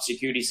bottom-up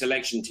security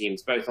selection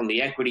teams, both on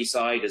the equity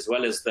side as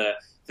well as the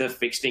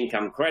fixed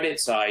income credit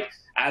side,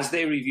 as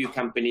they review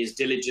companies,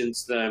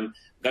 diligence them,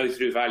 go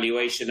through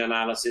valuation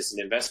analysis and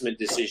investment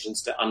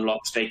decisions to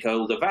unlock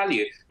stakeholder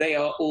value. They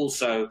are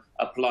also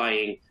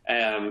applying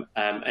an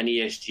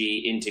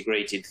ESG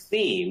integrated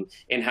theme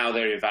in how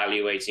they're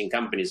evaluating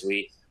companies.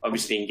 We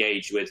obviously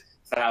engage with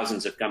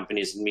thousands of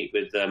companies and meet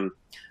with them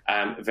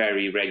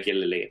very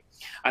regularly.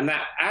 And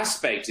that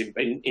aspect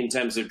in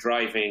terms of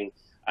driving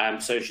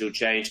social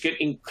change could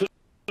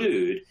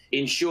include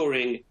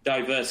ensuring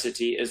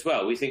diversity as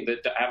well. We think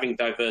that having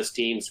diverse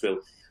teams will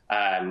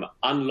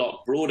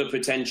unlock broader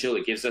potential.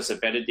 It gives us a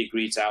better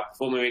degree to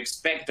outperform. We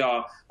expect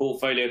our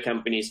portfolio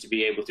companies to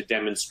be able to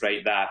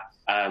demonstrate that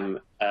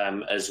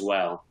as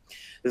well.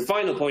 The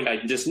final point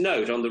I'd just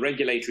note on the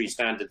regulatory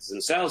standards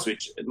themselves,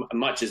 which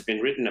much has been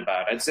written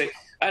about, I'd say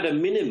at a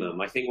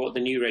minimum, I think what the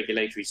new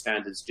regulatory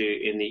standards do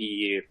in the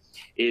EU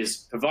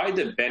is provide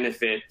the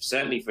benefit,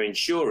 certainly for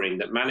ensuring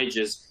that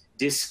managers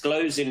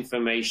disclose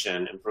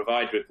information and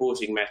provide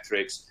reporting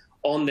metrics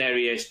on their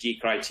ESG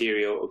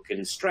criteria or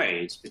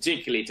constraints,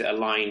 particularly to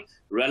align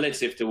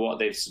relative to what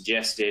they've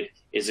suggested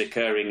is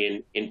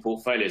occurring in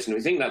portfolios. And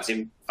we think that's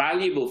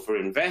invaluable for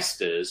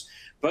investors,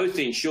 both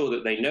to ensure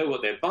that they know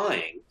what they're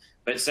buying,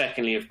 but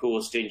secondly, of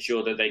course, to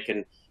ensure that they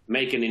can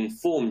make an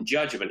informed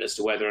judgment as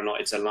to whether or not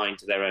it's aligned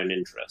to their own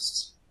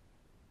interests.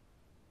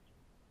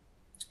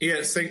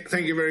 Yes,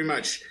 thank you very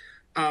much.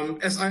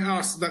 As I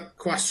asked that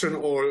question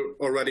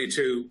already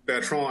to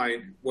Bertrand, I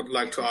would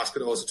like to ask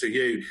it also to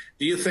you.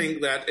 Do you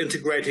think that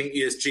integrating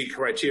ESG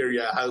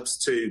criteria helps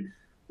to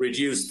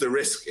reduce the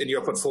risk in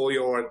your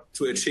portfolio or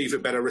to achieve a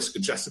better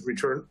risk-adjusted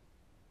return?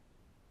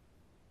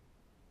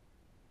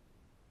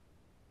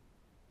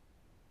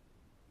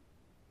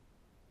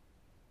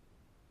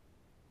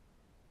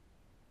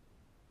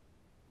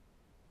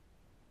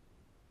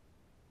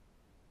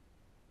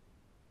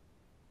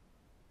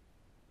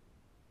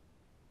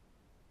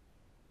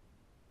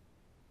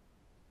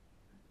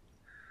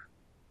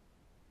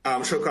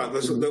 Shoqat,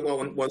 the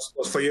one was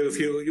for you. If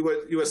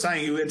you were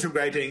saying you were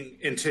integrating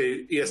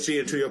into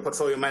ESG into your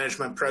portfolio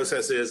management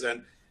processes,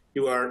 and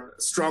you are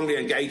strongly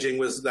engaging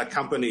with the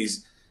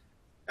companies.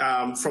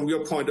 From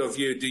your point of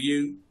view, do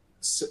you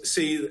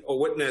see or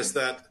witness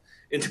that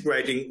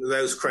integrating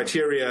those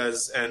criteria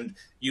and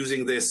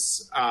using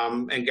this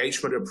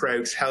engagement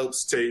approach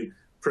helps to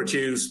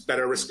produce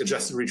better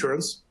risk-adjusted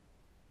returns?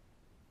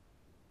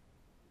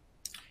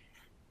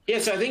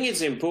 Yes, I think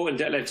it's important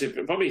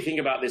to probably think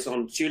about this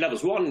on two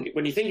levels. One,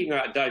 when you're thinking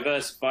about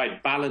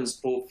diversified,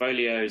 balanced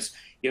portfolios,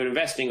 you're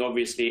investing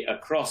obviously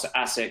across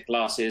asset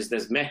classes.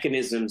 There's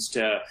mechanisms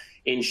to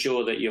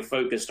ensure that you're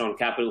focused on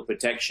capital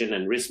protection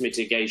and risk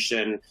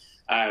mitigation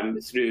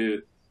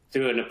through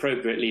an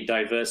appropriately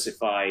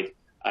diversified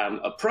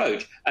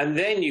approach. And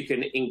then you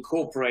can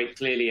incorporate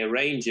clearly a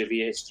range of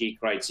ESG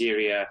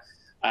criteria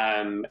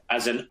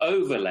as an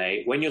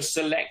overlay when you're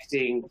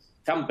selecting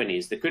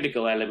companies. The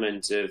critical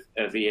element of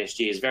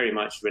ESG is very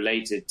much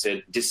related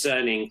to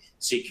discerning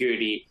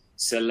security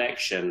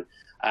selection.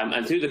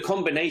 And through the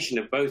combination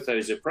of both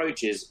those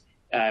approaches,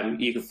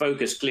 you can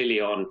focus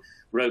clearly on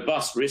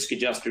robust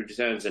risk-adjusted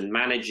returns and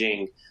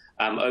managing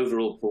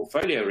overall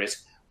portfolio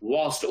risk,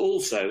 whilst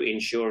also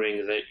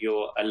ensuring that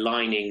you're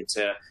aligning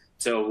to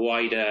a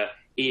wider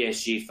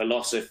ESG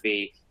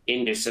philosophy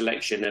in your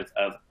selection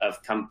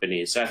of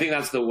companies. So I think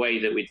that's the way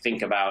that we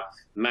think about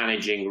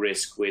managing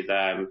risk with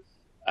an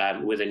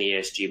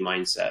ESG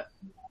mindset.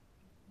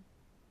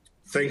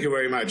 Thank you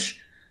very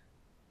much.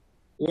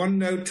 One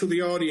note to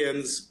the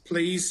audience,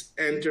 please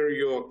enter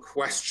your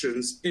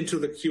questions into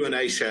the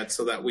Q&A chat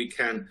so that we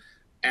can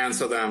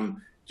answer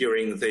them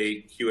during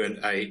the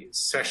Q&A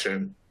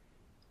session.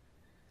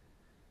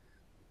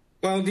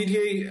 Well,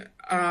 Didier,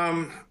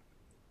 and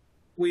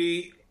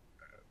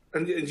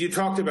you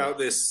talked about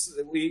this,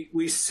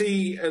 we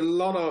see a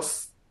lot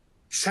of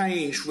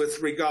change with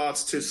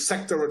regards to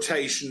sector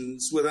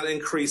rotations with an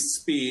increased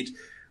speed.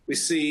 We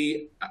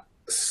see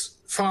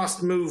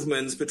fast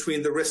movements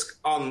between the risk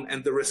on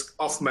and the risk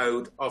off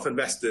mode of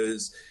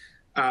investors.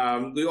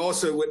 We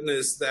also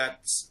witness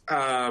that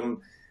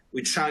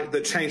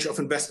the change of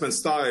investment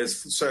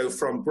styles, so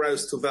from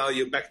growth to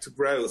value back to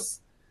growth.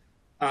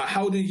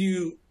 How do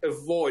you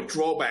avoid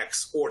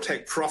drawbacks or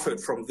take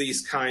profit from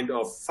these kind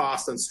of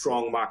fast and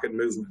strong market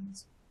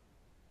movements?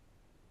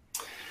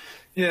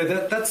 Yeah,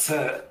 that's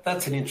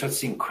an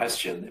interesting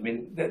question. I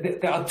mean,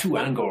 there are two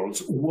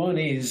angles. One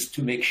is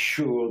to make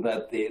sure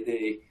that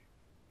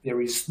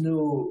there is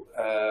no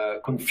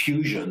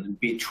confusion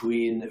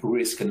between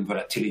risk and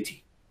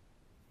volatility.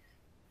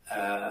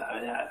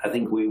 I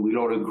think we will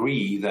all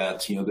agree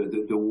that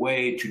the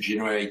way to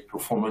generate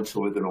performance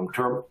over the long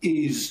term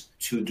is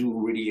to do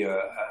really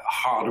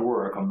hard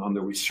work on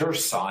the research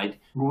side,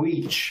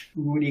 reach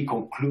really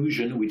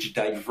conclusion which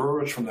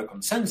diverge from the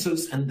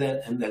consensus, and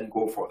then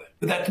go for them.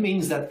 But that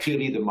means that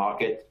clearly the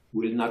market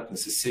will not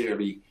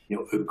necessarily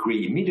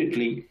agree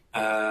immediately,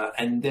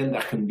 and then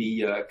there can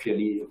be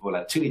clearly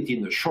volatility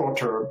in the short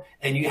term,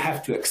 and you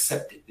have to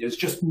accept it. There's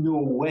just no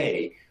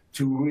way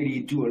to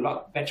really do a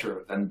lot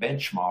better than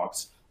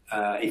benchmarks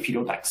if you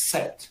don't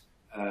accept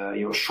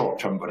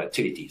short-term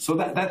volatility. So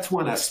that's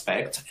one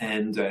aspect,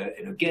 and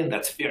again,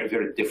 that's very,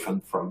 very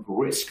different from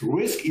risk.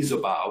 Risk is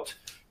about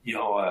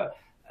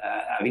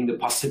having the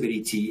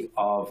possibility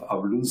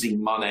of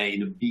losing money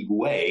in a big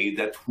way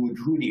that would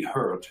really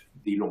hurt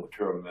the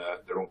long-term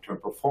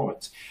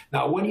performance.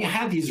 Now, when you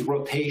have this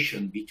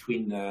rotation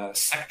between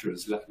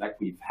sectors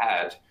like we've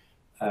had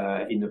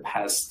in the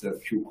past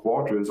few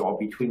quarters, or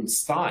between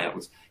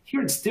styles,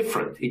 here it's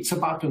different. It's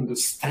about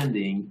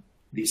understanding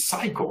the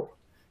cycle.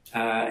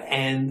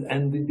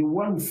 And the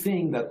one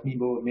thing that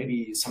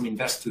maybe some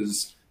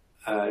investors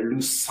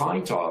lose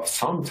sight of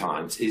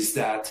sometimes is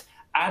that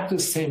at the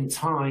same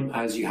time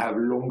as you have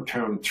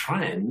long-term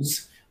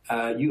trends,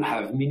 you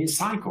have mini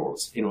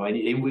cycles, and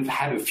we've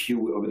had a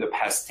few over the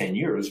past 10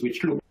 years,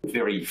 which look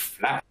very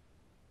flat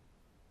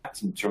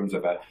in terms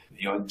of a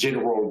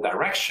general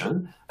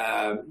direction,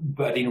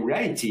 but in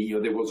reality,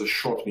 there was a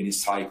short mini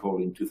cycle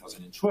in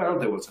 2012.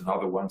 There was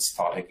another one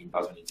starting in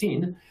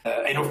 2018,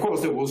 and of course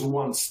there was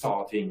one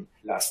starting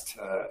last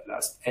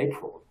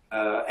April.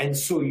 And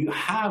so you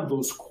have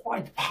those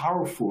quite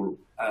powerful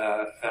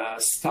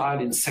style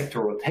in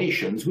sector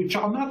rotations, which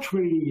are not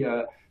really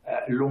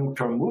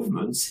long-term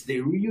movements. They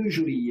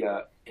usually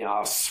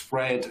are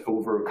spread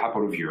over a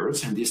couple of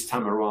years, and this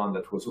time around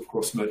that was of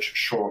course much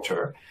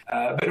shorter.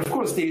 But of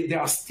course they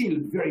are still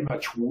very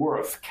much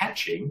worth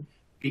catching,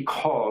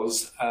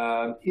 because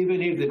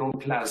even if they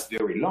don't last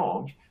very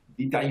long,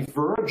 the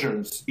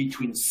divergence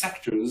between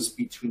sectors,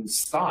 between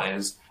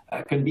styles,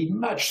 can be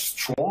much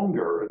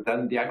stronger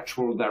than the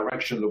actual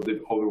direction of the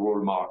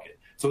overall market.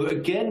 So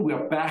again, we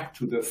are back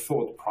to the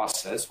thought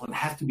process. One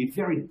has to be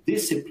very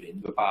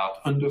disciplined about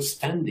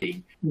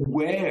understanding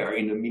where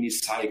in a mini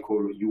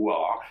cycle you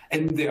are,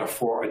 and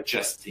therefore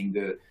adjusting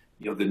the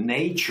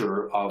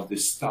nature of the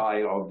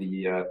style of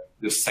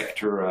the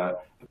sector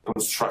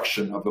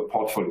construction of the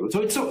portfolio.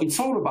 So it's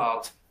all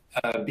about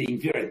being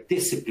very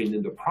disciplined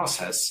in the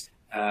process.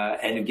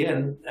 And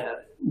again,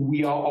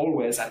 we are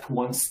always at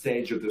one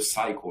stage of the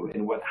cycle,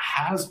 and one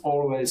has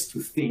always to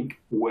think,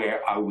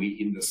 where are we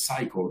in the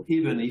cycle,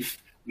 even if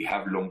we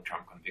have long-term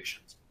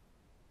convictions.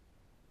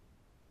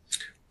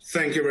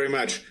 Thank you very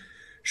much.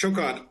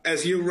 Shoqat,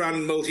 as you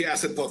run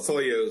multi-asset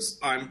portfolios,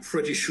 I'm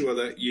pretty sure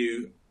that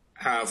you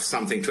have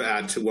something to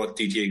add to what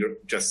Didier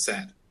just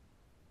said.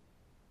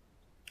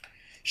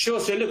 Sure.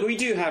 So look, we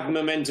do have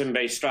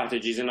momentum-based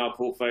strategies in our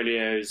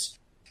portfolios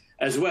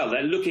as well.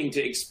 They're looking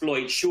to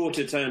exploit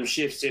shorter-term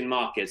shifts in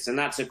markets, and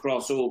that's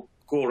across all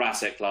core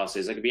asset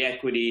classes. It could be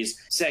equities,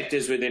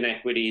 sectors within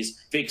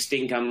equities, fixed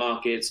income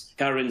markets,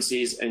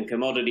 currencies and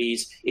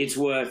commodities. It's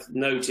worth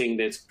noting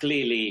that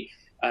clearly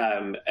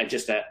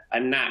just a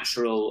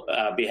natural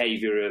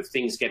behavior of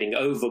things getting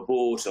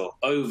overbought or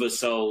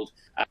oversold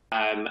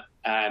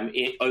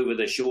over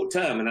the short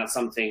term, and that's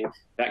something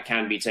that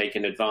can be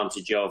taken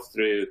advantage of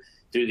through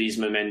these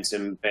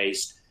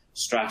momentum-based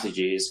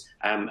strategies,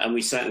 and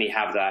we certainly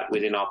have that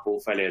within our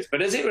portfolios.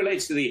 But as it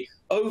relates to the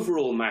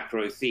overall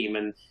macro theme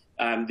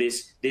and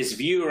this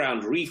view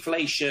around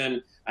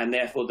reflation, and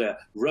therefore the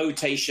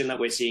rotation that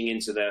we're seeing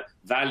into the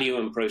value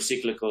and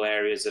pro-cyclical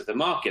areas of the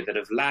market that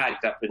have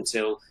lagged up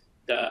until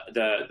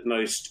the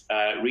most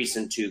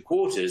recent 2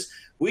 quarters,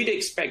 we'd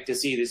expect to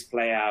see this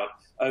play out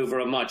over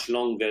a much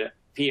longer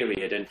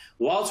period. And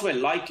whilst we're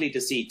likely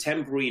to see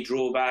temporary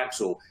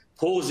drawbacks or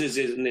pauses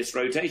in this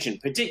rotation,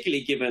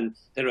 particularly given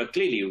there are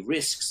clearly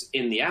risks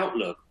in the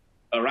outlook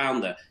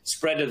around the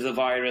spread of the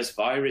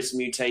virus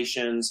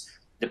mutations,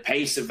 the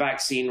pace of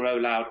vaccine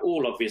rollout,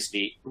 all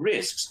obviously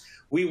risks,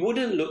 we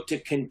wouldn't look to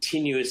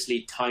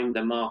continuously time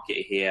the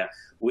market here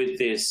with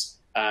this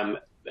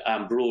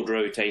broad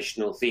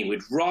rotational theme.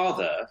 We'd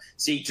rather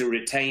seek to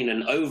retain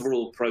an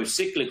overall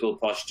pro-cyclical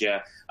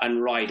posture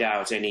and ride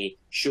out any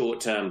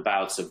short-term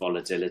bouts of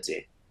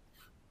volatility.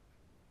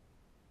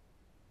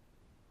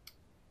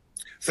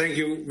 Thank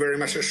you very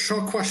much. A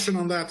short question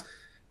on that.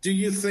 Do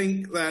you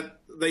think that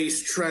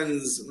these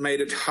trends made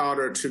it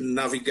harder to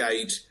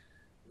navigate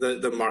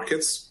the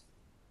markets?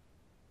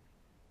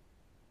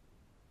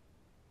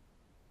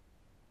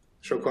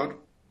 Shoqat,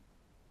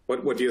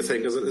 what do you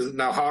think? Is it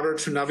now harder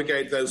to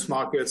navigate those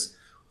markets,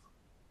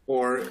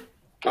 or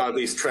are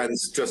these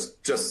trends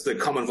just the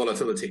common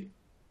volatility?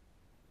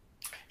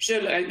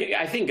 Sure.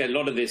 I think a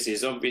lot of this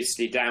is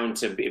obviously down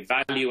to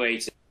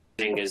evaluating,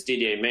 as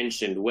Didier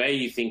mentioned, where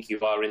you think you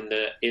are in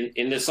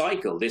the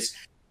cycle.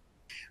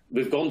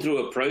 We've gone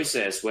through a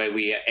process where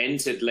we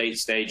entered late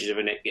stages of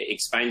an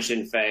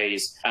expansion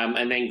phase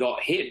and then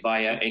got hit by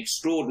an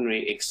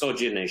extraordinary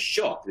exogenous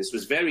shock. This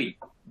was very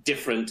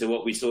different to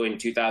what we saw in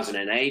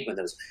 2008, when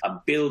there was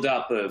a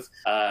build-up of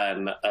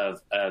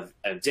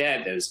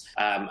debt, there's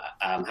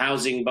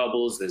housing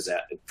bubbles, there's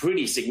a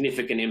pretty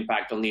significant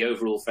impact on the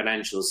overall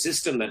financial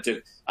system that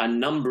took a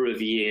number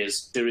of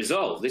years to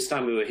resolve. This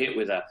time we were hit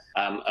with a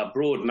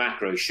broad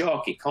macro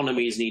shock.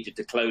 Economies needed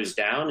to close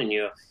down, and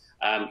you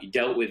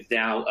dealt with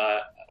now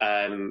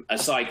a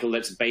cycle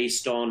that's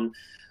based on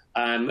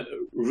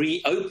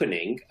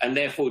reopening, and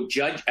therefore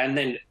and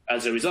then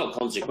as a result,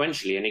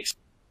 consequentially, an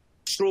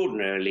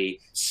extraordinarily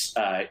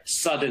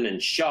sudden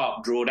and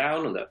sharp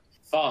drawdown, or the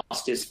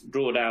fastest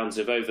drawdowns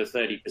of over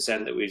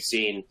 30% that we've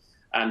seen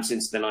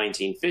since the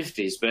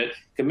 1950s. But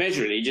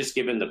commensurately, just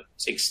given the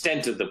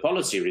extent of the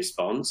policy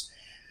response,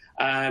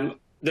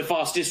 the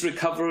fastest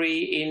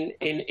recovery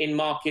in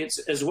markets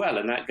as well.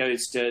 And that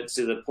goes to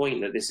the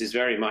point that this is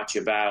very much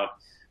about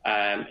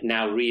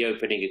now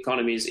reopening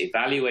economies,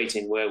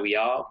 evaluating where we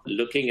are,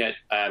 looking at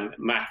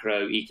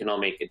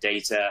macroeconomic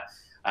data,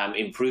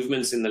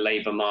 improvements in the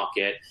labor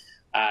market,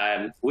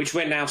 which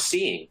we're now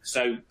seeing.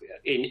 So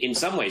in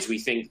some ways, we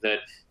think that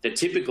the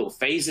typical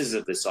phases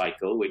of the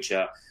cycle, which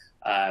are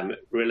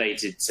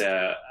related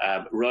to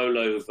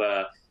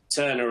rollover,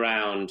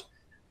 turnaround,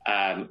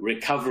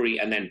 recovery,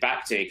 and then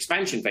back to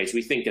expansion phase,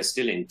 we think are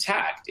still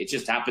intact. It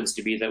just happens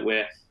to be that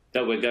we're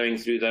going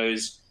through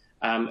those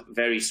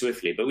very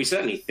swiftly. But we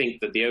certainly think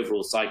that the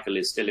overall cycle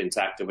is still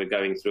intact, and we're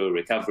going through a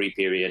recovery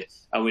period,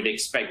 and we'd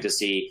expect to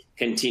see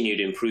continued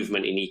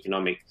improvement in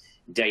economic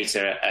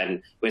data.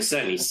 And we're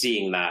certainly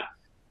seeing that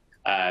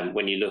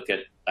when you look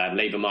at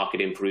labor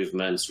market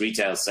improvements,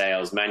 retail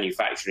sales,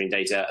 manufacturing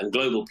data, and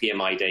global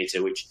PMI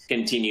data, which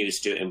continues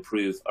to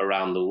improve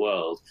around the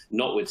world,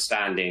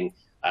 notwithstanding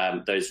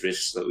those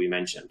risks that we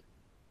mentioned.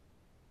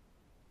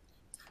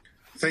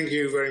 Thank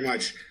you very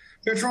much.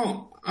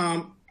 Bertrand,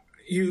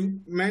 you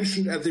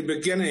mentioned at the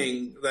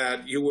beginning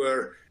that you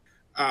were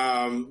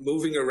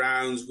moving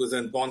around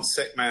within bond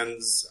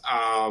segments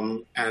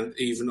and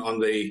even on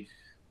the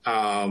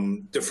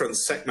different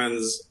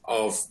segments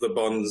of the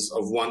bonds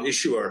of one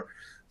issuer.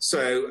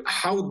 So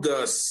how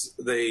does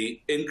the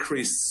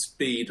increased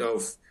speed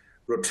of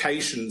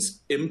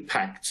rotations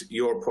impact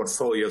your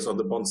portfolios on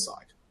the bond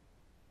side?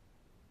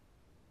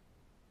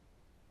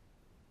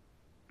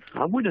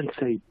 I wouldn't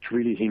say it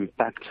really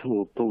impacts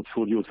our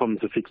portfolio from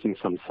the fixed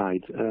income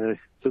side. The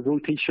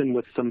rotation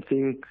was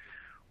something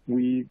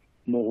we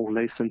more or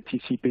less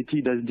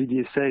anticipated. As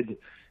Didier said,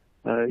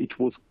 it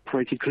was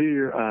pretty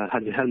clear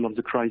at the helm of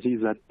the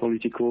crisis that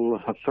political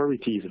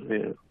authorities,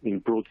 in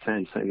broad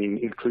sense, I mean,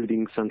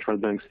 including central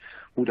banks,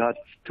 would have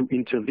to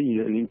intervene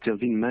and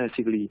intervene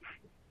massively.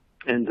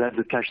 And that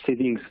the cash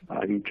savings,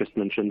 I just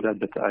mentioned that,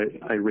 but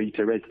I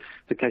reiterate,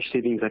 the cash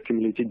savings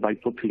accumulated by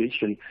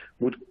population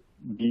would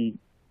be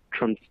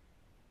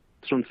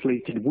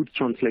translate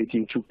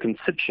into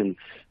consumption.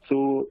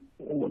 So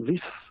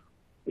this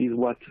is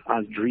what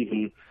has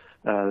driven,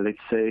 let's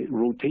say,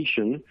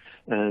 rotation,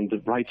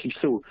 and rightly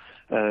so.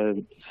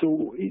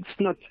 So it's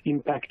not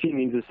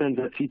impacting in the sense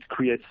that it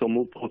creates some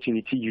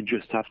opportunity. You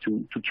just have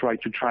to try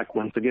to track.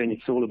 Once again,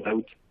 it's all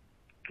about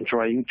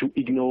trying to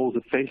ignore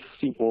the fake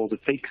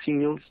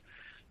signals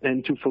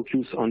and to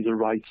focus on the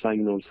right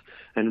signals.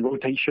 And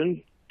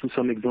rotation, to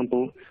some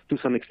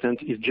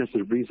extent, is just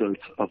a result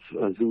of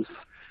those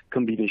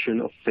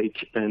combination of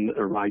fake and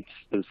right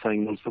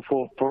signals.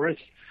 So for us,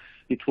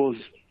 it was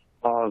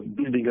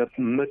building up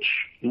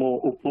much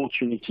more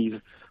opportunities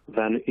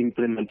than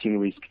implementing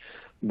risk.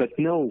 But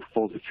now,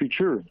 for the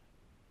future,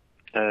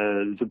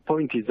 the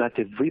point is that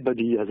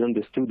everybody has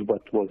understood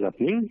what was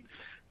happening.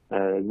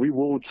 We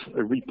wrote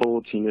a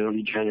report in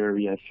early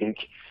January, I think,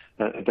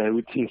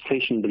 about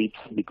inflation blitz,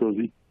 because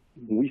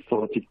we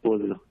thought it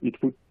would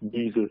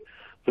be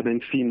the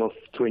main theme of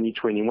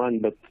 2021,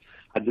 but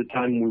at the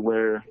time we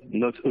were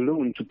not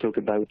alone to talk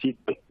about it,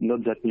 but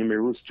not that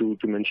numerous to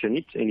mention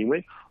it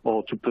anyway,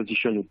 or to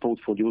position a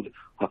portfolio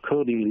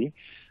accordingly.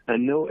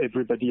 And now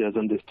everybody has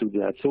understood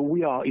that. So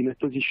we are in a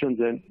position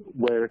then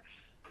where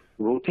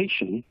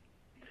rotation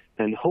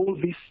and all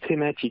these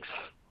thematics,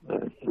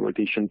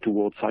 rotation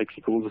towards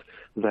cyclicals,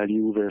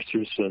 value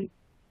versus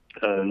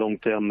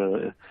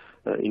long-term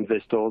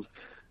investors,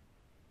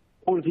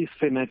 all these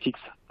thematics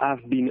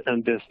have been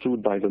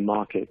understood by the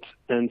market.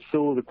 And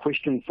so the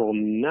question for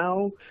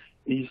now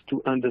is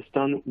to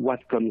understand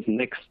what comes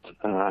next,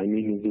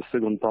 in the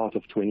second part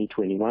of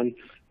 2021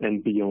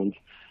 and beyond.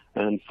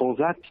 And for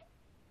that,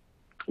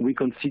 we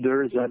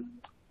consider that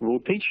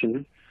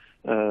rotation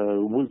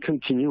will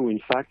continue, in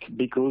fact,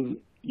 because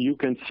you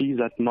can see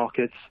that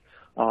markets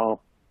are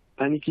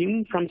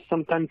panicking from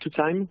some time to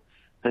time,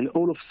 and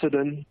all of a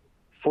sudden,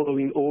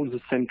 following all the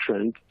same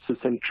trends,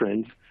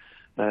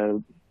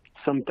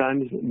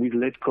 sometimes with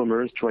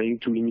latecomers trying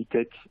to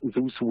imitate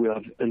those who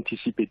have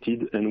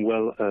anticipated and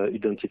well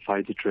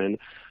identified the trend.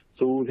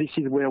 So this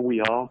is where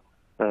we are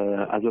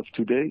as of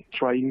today,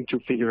 trying to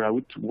figure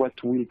out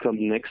what will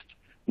come next,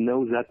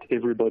 now that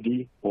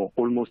everybody, or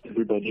almost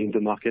everybody in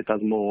the market,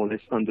 has more or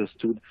less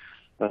understood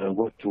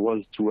what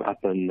was to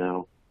happen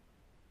now.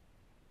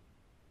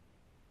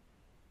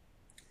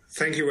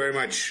 Thank you very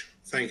much.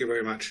 Thank you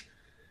very much.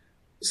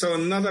 So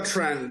another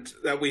trend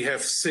that we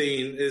have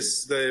seen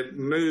is the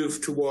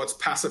move towards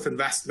passive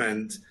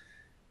investment.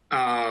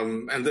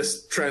 And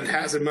this trend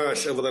has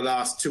emerged over the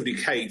last 2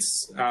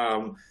 decades.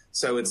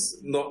 So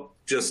it's not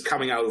just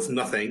coming out of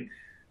nothing.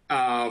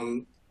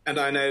 And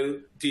I know,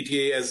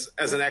 Didier,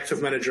 as an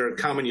active manager at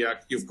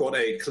Carmignac, you've got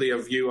a clear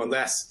view on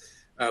this.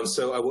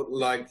 So I would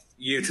like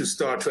you to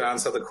start to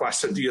answer the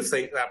question, do you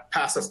think that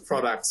passive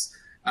products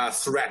are a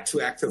threat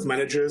to active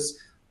managers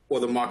or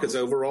the markets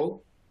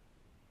overall?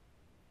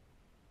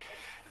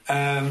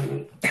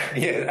 Yeah,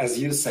 as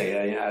you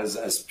say,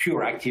 as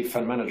pure active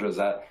fund managers,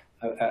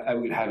 I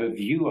will have a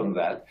view on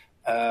that.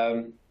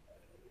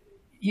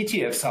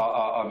 ETFs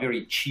are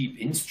very cheap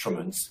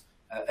instruments,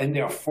 and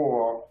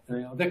therefore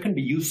they can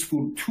be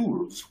useful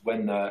tools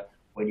when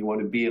you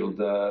want to build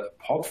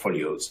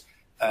portfolios.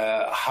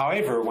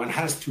 However, one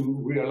has to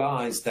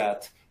realize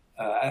that,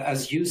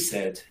 as you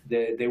said,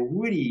 they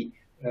really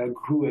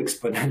grew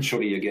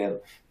exponentially again,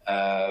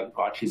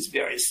 or at least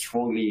very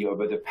strongly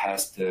over the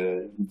past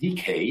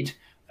decade.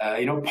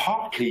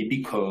 Partly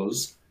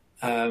because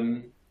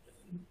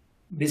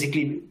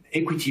basically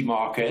equity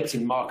markets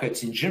and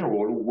markets in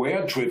general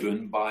were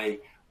driven by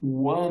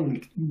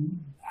one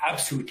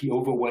absolutely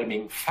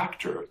overwhelming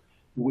factor,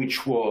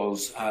 which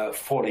was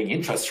falling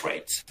interest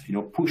rates,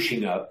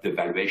 pushing up the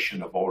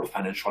valuation of all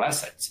financial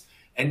assets,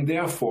 and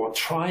therefore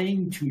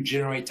trying to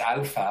generate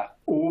alpha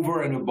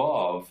over and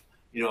above,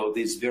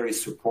 this very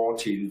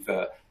supportive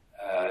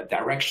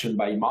direction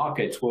by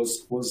markets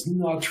was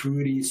not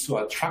really so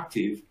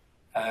attractive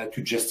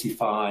to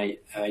justify,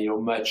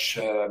 much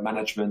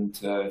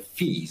management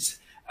fees.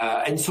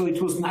 And so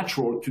it was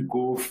natural to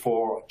go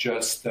for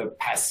just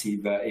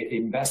passive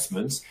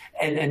investments.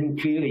 And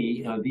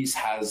clearly, this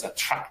has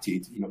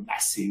attracted,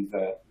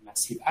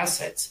 massive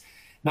assets.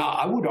 Now,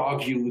 I would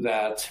argue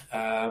that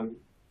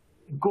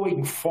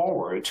going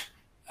forward,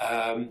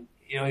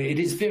 it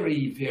is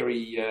very,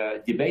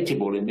 very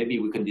debatable, and maybe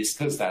we can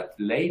discuss that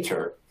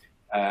later,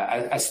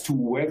 as to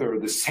whether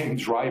the same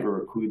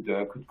driver could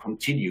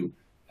continue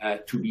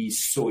to be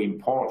so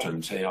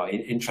important.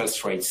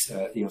 Interest rates,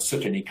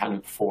 certainly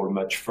cannot fall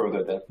much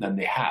further than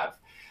they have.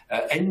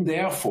 And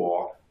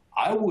therefore,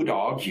 I would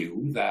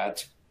argue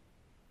that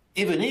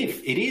even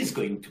if it is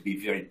going to be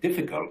very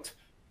difficult,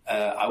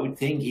 I would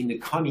think in the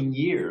coming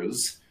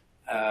years,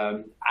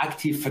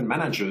 active fund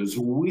managers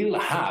will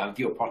have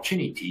the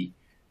opportunity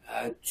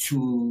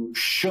to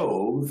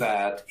show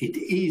that it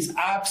is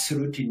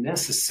absolutely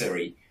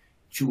necessary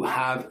to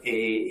have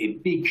a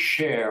big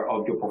share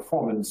of your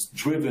performance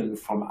driven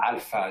from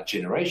alpha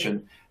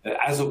generation,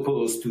 as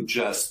opposed to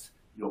just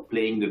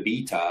playing the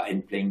beta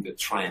and playing the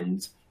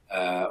trend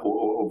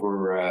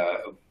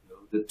over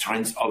the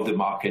trends of the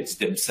markets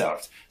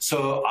themselves.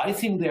 So I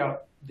think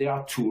they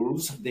are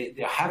tools. They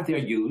have their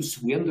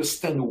use. We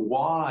understand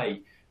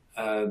why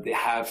they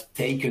have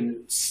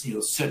taken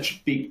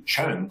such big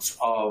chunks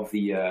of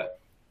the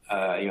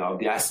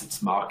the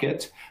assets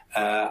market.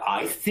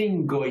 I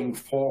think going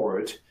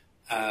forward,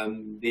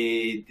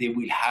 they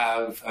will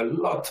have a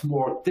lot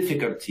more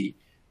difficulty,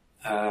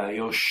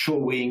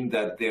 showing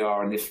that they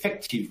are an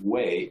effective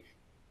way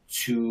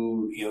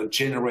to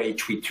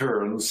generate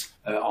returns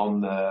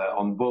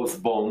on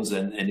both bonds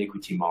and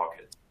equity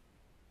markets.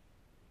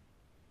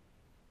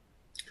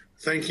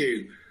 Thank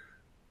you,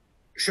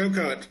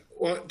 Shoqat.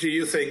 What do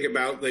you think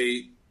about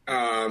the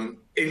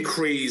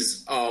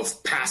increase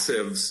of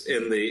passives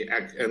in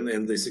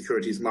the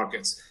securities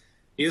markets?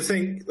 Do you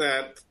think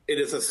that it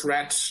is a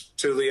threat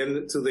to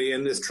the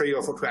industry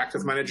or to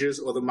active managers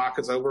or the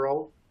markets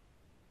overall?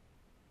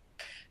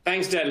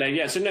 Thanks, Didier.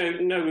 Yeah, so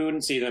no, we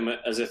wouldn't see them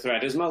as a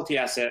threat. As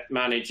multi-asset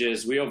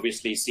managers, we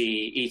obviously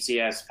see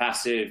ETFs,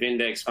 passive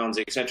index funds,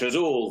 etc., as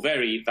all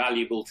very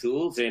valuable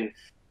tools in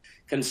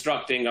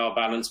constructing our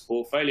balanced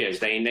portfolios.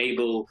 They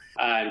enable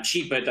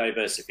cheaper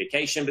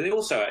diversification, but they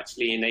also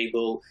actually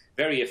enable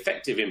very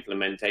effective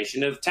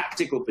implementation of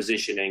tactical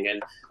positioning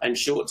and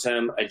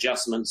short-term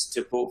adjustments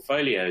to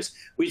portfolios.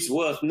 It's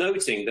worth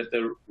noting that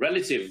the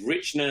relative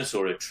richness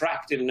or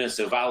attractiveness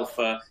of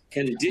alpha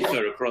can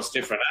differ across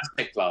different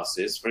asset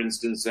classes. For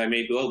instance, there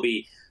may well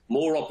be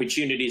more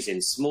opportunities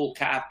in small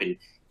cap, in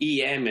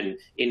EM, and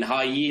in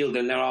high yield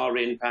than there are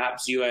in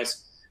perhaps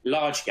US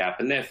large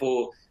cap, and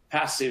therefore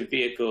passive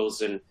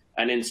vehicles and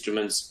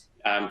instruments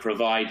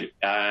provide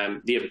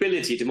the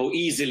ability to more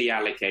easily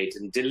allocate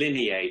and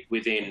delineate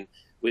within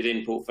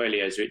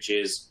portfolios,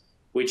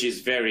 which is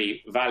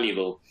very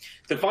valuable.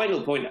 The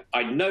final point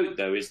I'd note,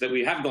 though, is that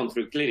we have gone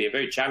through clearly a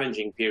very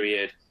challenging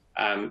period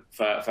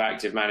for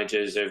active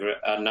managers over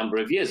a number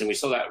of years, and we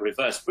saw that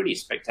reverse pretty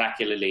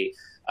spectacularly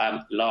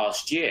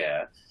last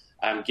year,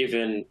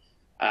 given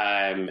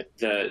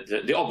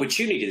the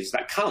opportunities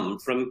that come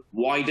from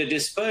wider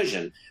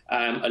dispersion,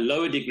 a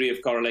lower degree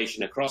of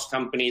correlation across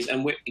companies,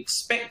 and we're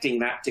expecting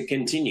that to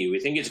continue. We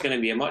think it's going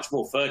to be a much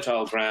more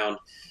fertile ground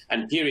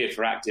and period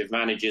for active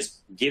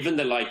managers, given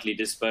the likely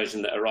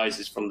dispersion that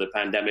arises from the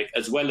pandemic,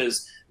 as well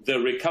as the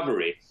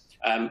recovery.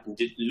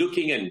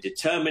 Looking and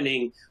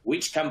determining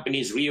which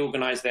companies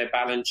reorganize their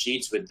balance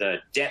sheets with the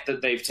debt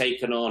that they've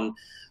taken on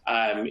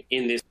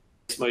in this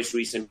most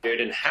recent period,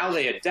 and how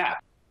they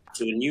adapt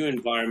to a new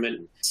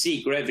environment,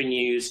 seek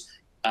revenues,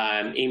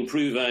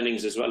 improve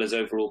earnings as well as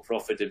overall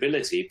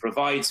profitability,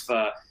 provides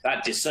for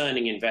that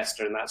discerning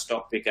investor and that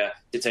stock picker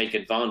to take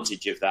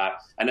advantage of that.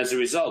 And as a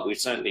result, we've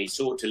certainly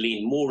sought to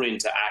lean more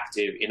into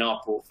active in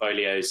our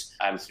portfolios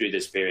through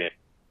this period.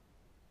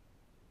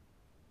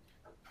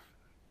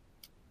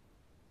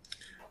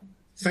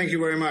 Thank you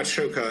very much,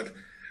 Shoqat.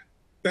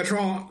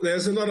 Bertrand,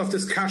 there's a lot of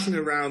discussion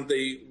around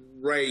the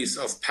rise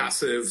of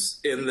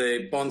passives in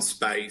the bond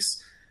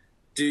space.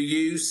 Do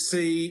you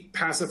see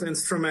passive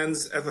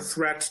instruments as a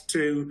threat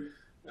to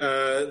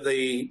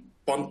the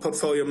bond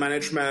portfolio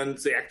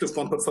management, the active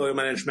bond portfolio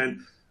management,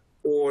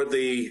 or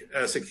the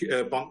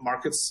bond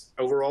markets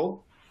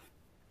overall?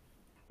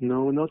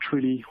 No, not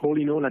really.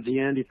 All in all, at the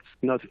end, it's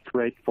not a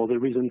threat for the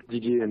reasons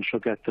Didier and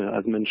Shoqat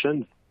have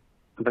mentioned,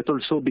 but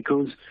also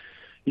because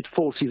it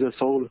forces us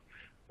all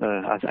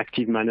as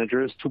active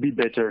managers to be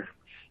better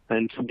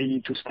and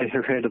to stay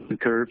ahead of the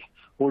curve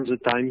all the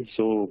time.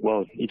 So,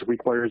 well, it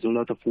requires a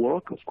lot of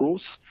work, of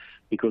course,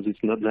 because it's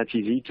not that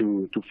easy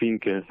to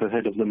think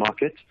ahead of the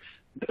market.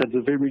 But at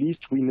the very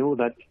least, we know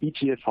that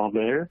ETFs are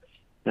there,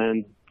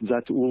 and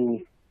that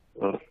all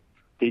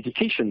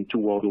dedication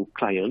toward our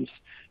clients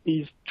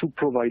is to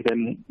provide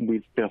them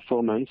with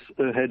performance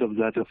ahead of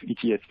that of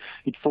ETFs.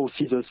 It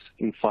forces us,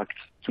 in fact,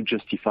 to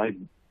justify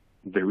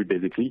very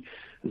basically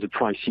the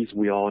prices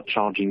we are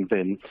charging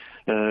them.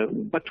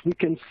 What we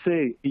can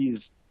say is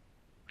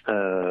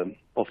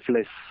of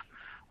less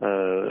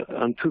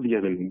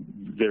enthusiasm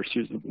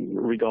versus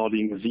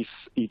regarding these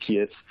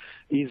ETFs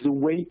is the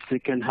weight they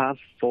can have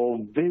for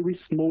very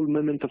small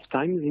moment of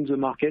time in the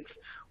market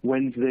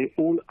when they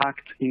all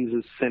act in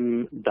the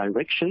same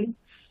direction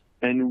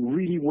and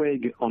really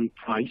weigh on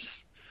price,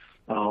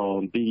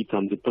 be it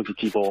on the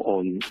positive or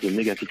on the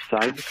negative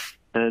side.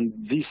 And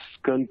this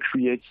can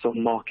create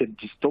some market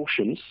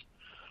distortions,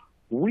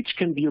 which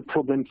can be a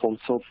problem for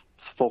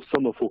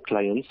some of our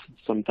clients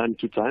from time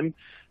to time.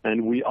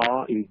 And we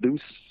are, in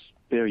those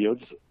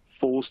periods,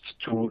 forced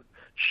to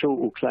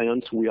show our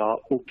clients we are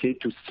okay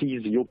to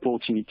seize the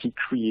opportunity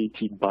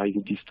created by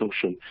the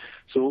distortion.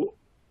 So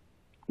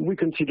we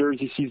consider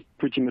this is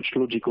pretty much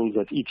logical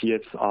that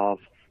ETFs have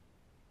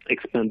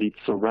expanded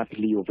so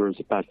rapidly over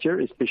the past year,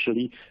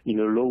 especially in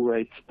a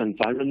low-rate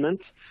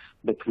environment.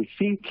 But we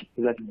think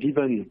that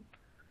given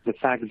the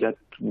fact that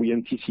we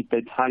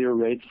anticipate higher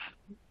rates,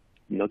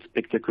 not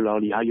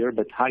spectacularly higher,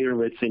 but higher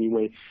rates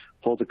anyway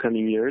for the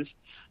coming years,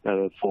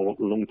 for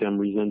long-term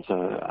reasons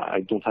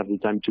I don't have the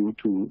time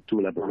to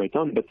elaborate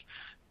on, but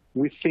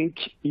we think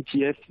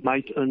ETF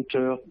might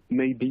enter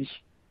maybe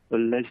a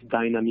less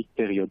dynamic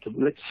period.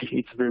 Let's see.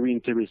 It's very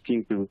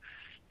interesting to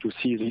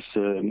see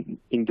this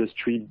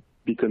industry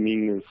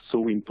becoming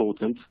so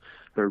important.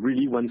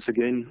 Really, once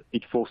again,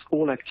 it forces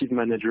all active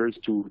managers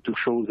to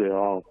show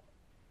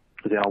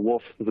they are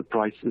worth the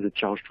price they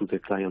charge to their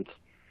clients.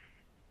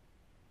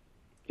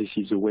 This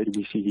is the way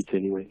we see it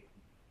anyway.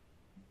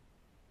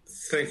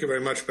 Thank you very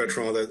much,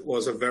 Bertrand. That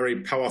was a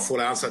very powerful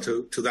answer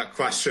to that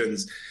question.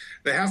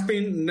 There have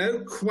been no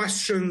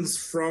questions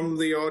from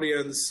the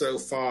audience so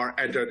far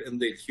entered in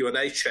the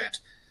Q&A chat.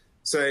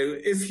 So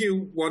if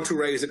you want to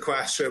raise a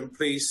question,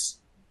 please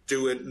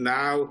do it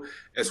now,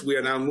 as we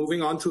are now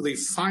moving on to the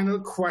final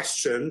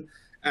question.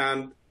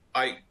 And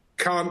I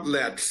can't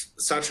let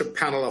such a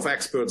panel of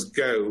experts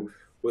go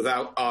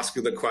without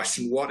asking the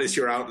question, what is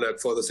your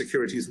outlook for the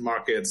securities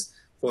markets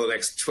for the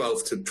next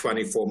 12 to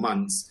 24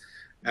 months?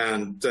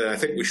 And I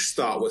think we should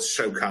start with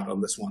Shoqat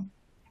on this one.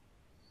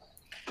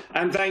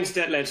 And thanks,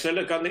 Detlef. So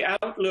look, on the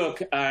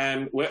outlook,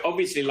 we're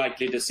obviously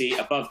likely to see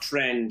above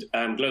trend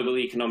global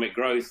economic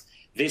growth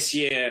this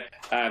year,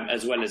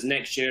 as well as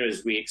next year,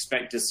 as we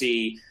expect to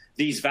see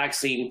these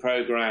vaccine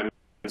programs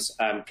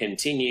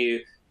continue.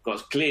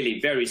 Got clearly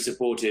very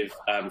supportive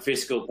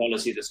fiscal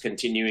policy that's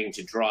continuing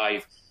to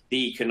drive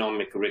the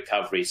economic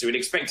recovery. So we'd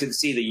expect to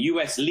see the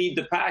US lead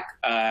the pack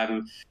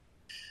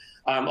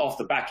off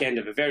the back end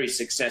of a very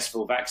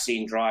successful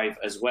vaccine drive,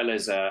 as well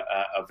as a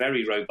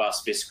very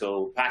robust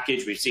fiscal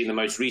package. We've seen the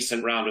most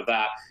recent round of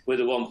that with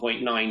a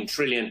 1.9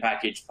 trillion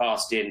package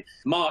passed in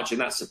March, and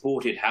that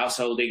supported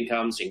household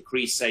incomes,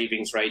 increased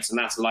savings rates, and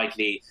that's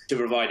likely to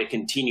provide a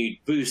continued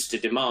boost to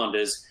demand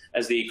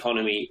as the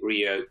economy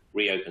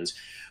reopens.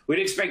 We'd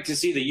expect to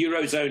see the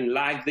Eurozone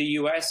lag the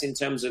US in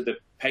terms of the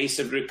pace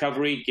of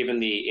recovery, given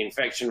the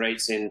infection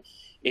rates in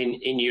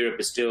Europe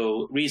are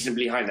still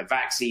reasonably high. The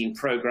vaccine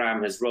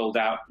program has rolled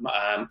out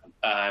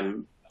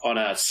on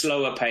a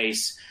slower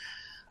pace.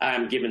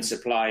 given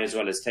supply as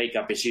well as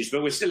take-up issues.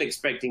 But we're still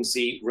expecting to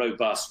see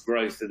robust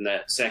growth in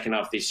the second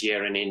half this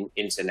year and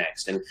into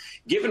next. And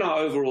given our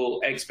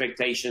overall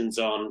expectations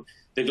on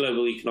the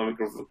global economic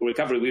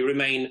recovery, we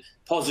remain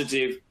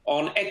positive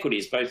on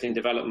equities, both in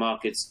developed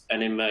markets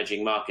and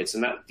emerging markets.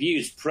 And that view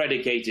is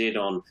predicated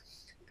on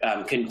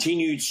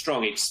continued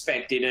strong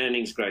expected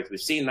earnings growth. We've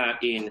seen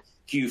that in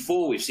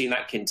Q4. We've seen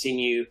that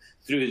continue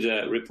through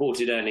the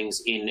reported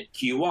earnings in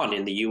Q1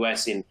 in the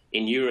US, in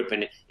Europe,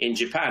 and in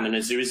Japan. And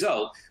as a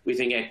result, we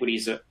think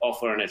equities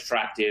offer an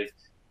attractive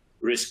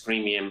risk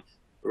premium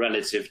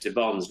relative to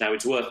bonds. Now,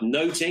 it's worth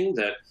noting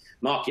that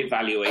market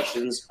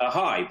valuations are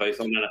high, both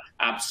on an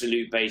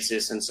absolute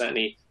basis and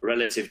certainly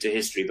relative to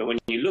history. But when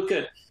you look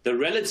at the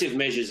relative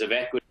measures of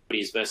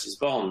equities versus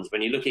bonds,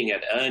 when you're looking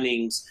at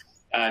earnings,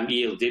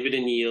 yield,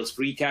 dividend yields,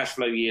 free cash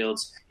flow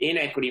yields in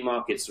equity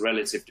markets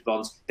relative to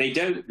bonds, they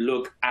don't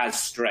look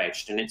as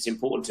stretched. And it's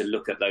important to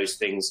look at those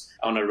things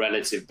on a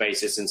relative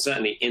basis, and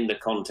certainly in the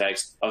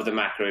context of the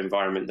macro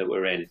environment that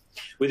we're in.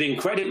 Within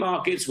credit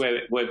markets,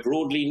 we're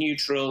broadly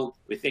neutral.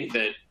 We think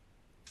that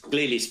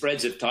clearly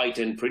spreads have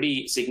tightened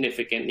pretty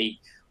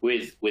significantly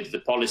with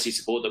the policy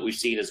support that we've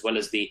seen, as well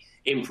as the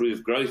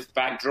improved growth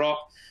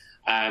backdrop.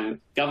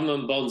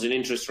 Government bonds and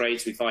interest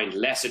rates we find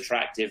less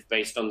attractive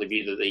based on the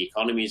view that the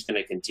economy is going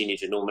to continue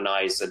to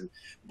normalize, and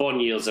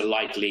bond yields are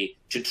likely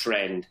to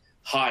trend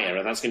higher.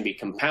 And that's going to be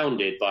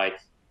compounded by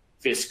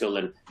fiscal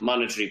and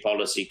monetary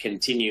policy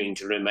continuing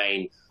to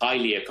remain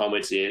highly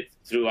accommodative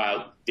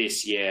throughout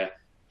this year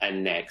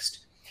and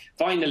next.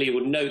 Finally,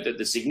 we'll note that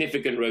the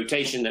significant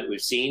rotation that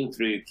we've seen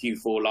through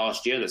Q4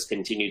 last year, that's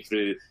continued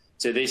through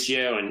to this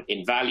year, and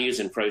in values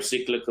and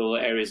pro-cyclical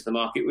areas of the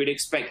market, we'd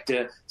expect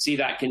to see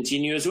that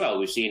continue as well.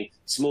 We've seen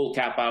small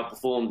cap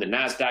outperform the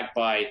NASDAQ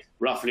by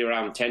roughly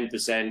around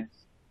 10%.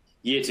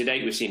 Year to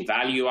date, we've seen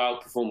value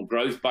outperform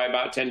growth by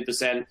about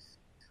 10%.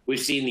 We've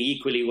seen the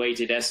equally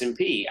weighted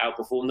S&P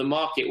outperform the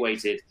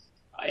market-weighted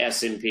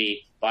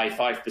S&P by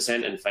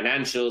 5%, and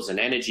financials and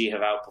energy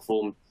have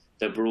outperformed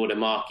the broader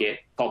market,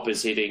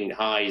 copper's hitting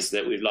highs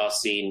that we've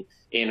last seen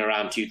in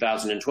around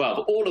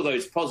 2012. All of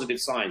those positive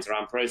signs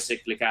around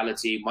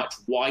pro-cyclicality, much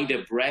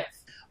wider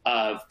breadth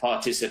of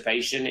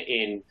participation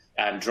in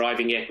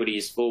driving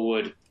equities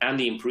forward, and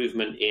the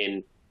improvement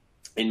in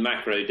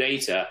macro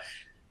data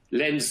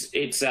lends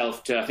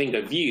itself to, I think,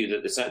 a view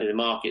that certainly the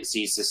market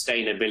sees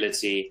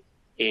sustainability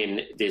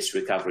in this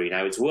recovery.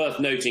 Now, it's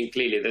worth noting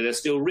clearly that there's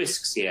still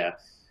risks here.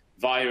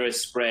 Virus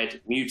spread,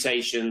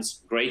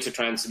 mutations, greater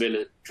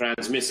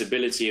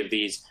transmissibility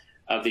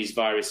of these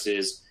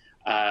viruses,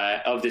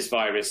 of this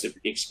virus,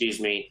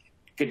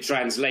 could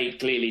translate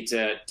clearly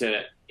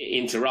to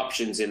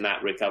interruptions in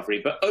that recovery.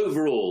 But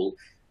overall,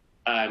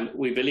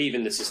 we believe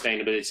in the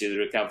sustainability of the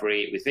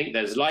recovery. We think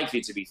there's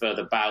likely to be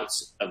further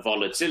bouts of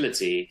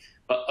volatility,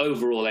 but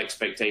overall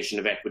expectation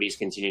of equities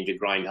continuing to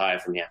grind higher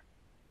from here.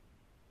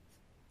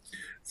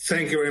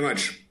 Thank you very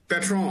much.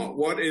 Bertrand,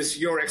 what is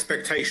your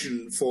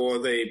expectation for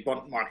the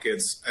bond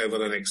markets over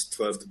the next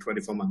 12 to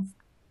 24 months?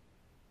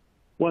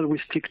 Well, we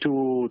stick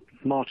to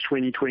March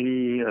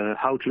 2020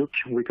 outlook.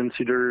 We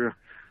consider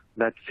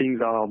that things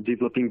are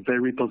developing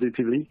very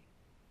positively,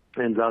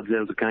 and that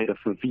there's a kind of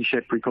a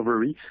V-shaped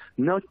recovery,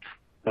 not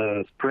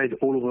spread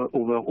over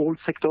all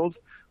sectors,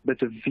 but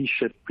a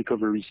V-shaped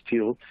recovery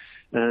still,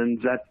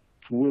 and that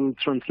will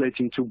translate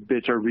into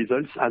better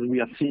results, as we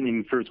have seen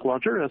in first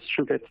quarter, as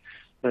Shoqat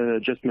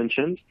just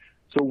mentioned.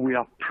 So we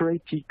are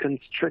pretty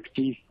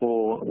constructive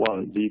for,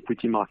 well, the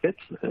equity market,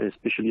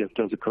 especially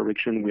after the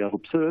correction we have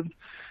observed.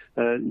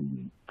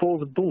 For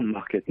the bond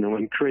market now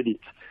and credit,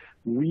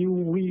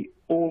 we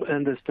all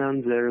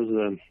understand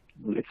there's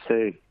let's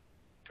say,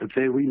 a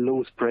very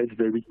low spread,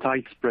 very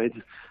tight spreads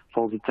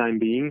for the time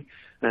being,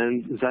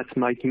 and that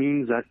might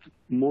mean that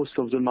most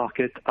of the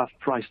market have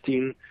priced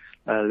in,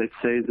 let's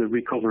say, the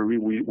recovery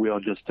we are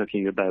just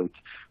talking about.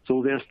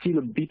 So there's still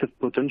a bit of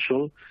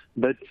potential,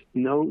 but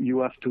now you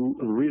have to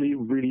really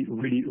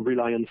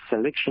rely on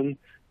selection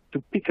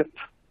to pick up,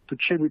 to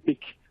cherry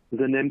pick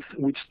the names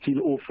which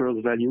still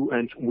offers value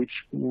and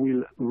which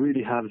will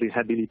really have the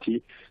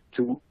ability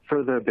to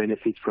further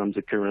benefit from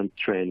the current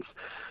trends.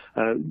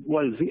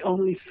 Well, the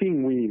only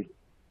thing we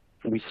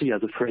see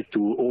as a threat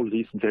to all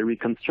this very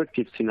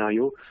constructive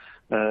scenario,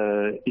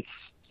 it's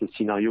the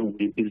scenario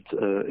we built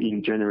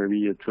in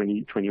January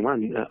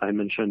 2021, I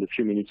mentioned a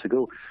few minutes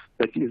ago,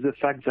 but is the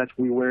fact that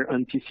we were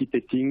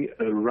anticipating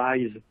a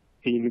rise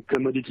in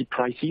commodity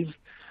prices,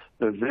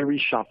 a very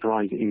sharp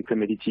rise in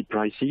commodity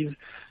prices.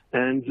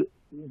 And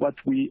what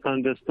we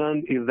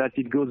understand is that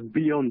it goes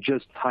beyond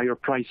just higher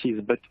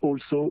prices, but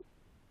also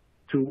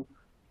to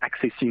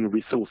accessing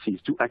resources,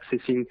 to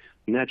accessing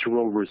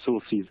natural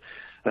resources.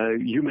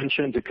 You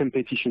mentioned the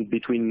competition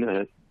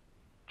between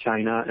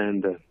China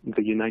and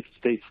the United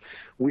States.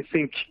 We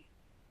think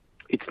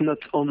it's not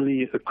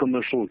only a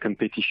commercial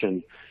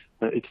competition.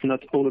 It's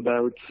not all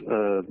about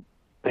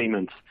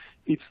payments.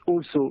 It's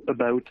also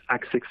about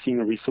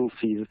accessing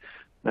resources.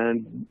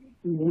 And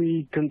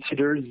we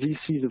consider this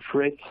is a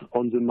threat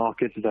on the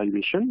market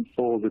valuation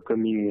for the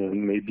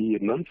coming maybe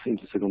a month in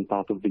the second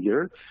part of the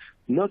year.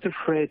 Not a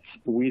threat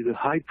with a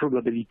high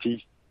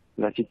probability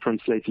that it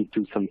translated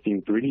to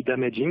something really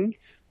damaging,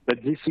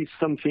 but this is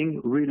something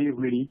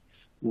really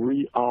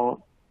we are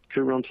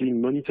currently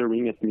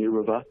monitoring at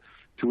Mirova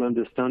to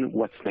understand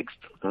what's next.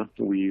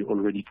 We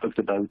already talked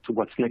about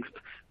what's next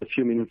a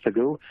few minutes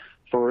ago.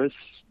 For us,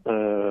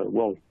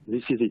 well,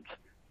 this is it.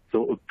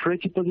 So a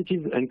pretty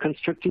positive and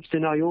constructive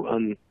scenario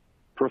on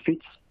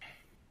profits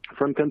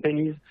from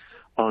companies,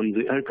 on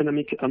the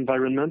economic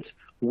environment,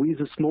 with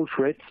a small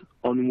threat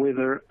on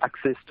whether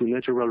access to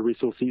natural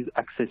resources,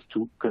 access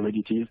to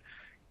commodities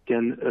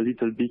can a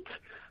little bit,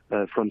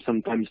 from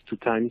sometimes to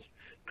times,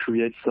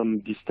 create some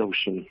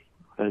distortion.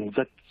 And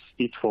that's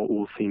it for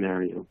all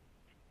scenarios.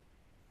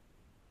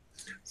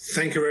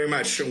 Thank you very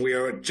much. We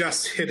are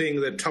just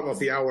hitting the top of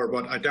the hour,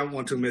 but I don't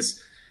want to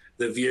miss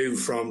the view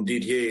from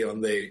Didier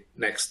on the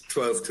next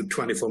 12 to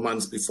 24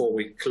 months before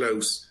we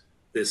close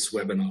this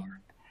webinar.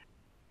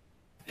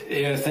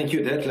 Yeah, thank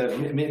you,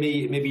 Detlef.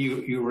 Maybe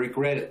you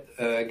regret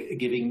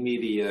giving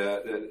me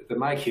the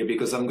mic here,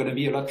 because I'm going to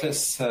be a lot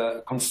less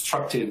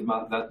constructive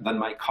than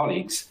my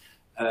colleagues.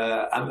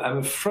 I'm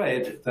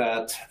afraid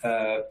that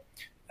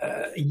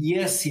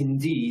yes,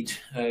 indeed,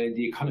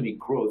 the economic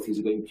growth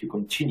is going to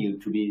continue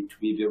to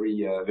be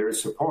very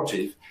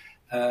supportive,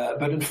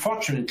 but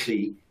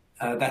unfortunately,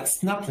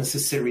 that's not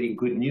necessarily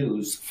good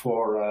news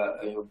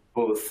for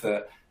both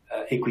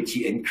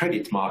equity and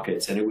credit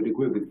markets. And I would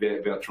agree with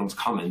Bertrand's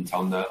comment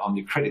on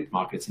the credit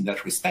markets in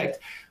that respect.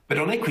 But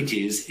on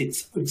equities,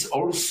 it's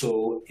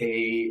also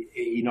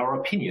in our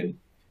opinion,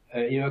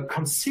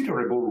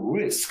 considerable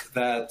risk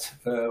that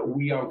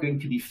we are going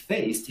to be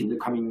faced in the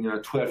coming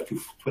 12 to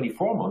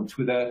 24 months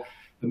with a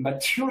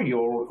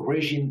material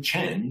regime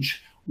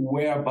change,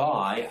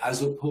 whereby,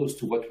 as opposed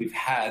to what we've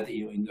had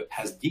in the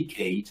past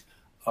decade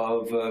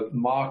of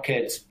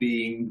markets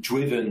being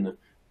driven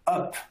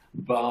up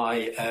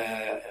by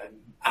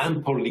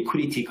ample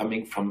liquidity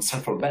coming from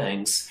central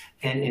banks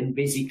and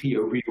basically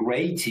a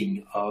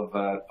re-rating of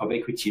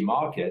equity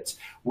markets,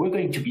 we're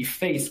going to be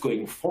faced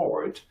going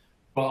forward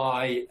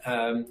by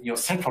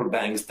central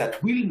banks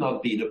that will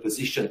not be in a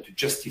position to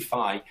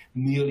justify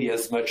nearly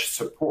as much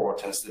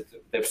support as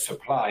they've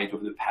supplied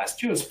over the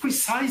past years,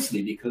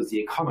 precisely because the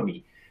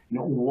economy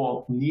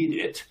won't need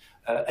it.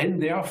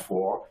 And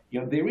therefore,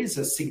 there is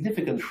a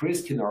significant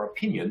risk, in our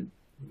opinion,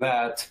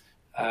 that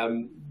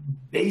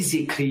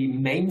basically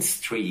Main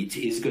Street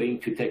is going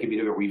to take a bit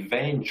of a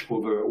revenge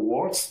over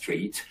Wall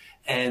Street,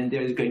 and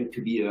there is going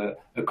to be a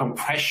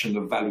compression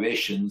of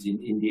valuations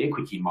in the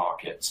equity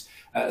markets.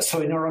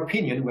 So in our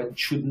opinion, one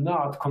should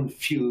not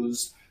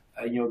confuse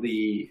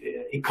the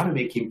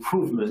economic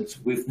improvement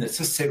with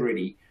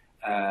necessarily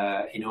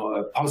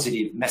a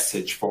positive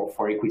message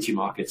for equity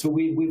markets. So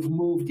we've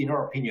moved, in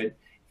our opinion,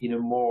 in a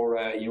more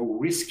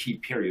risky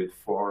period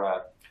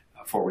for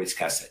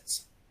risk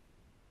assets.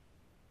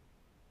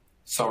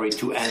 Sorry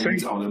to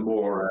end on a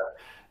more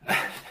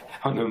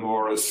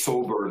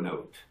sober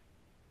note.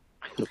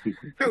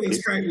 No,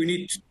 that's great. We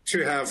need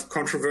to have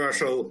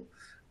controversial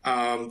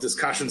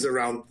discussions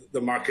around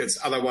the markets.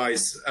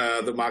 Otherwise,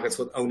 the markets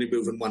would only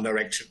move in one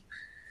direction.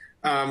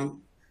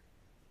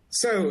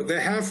 So there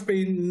have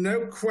been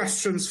no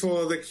questions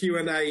for the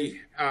Q&A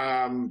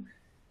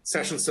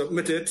session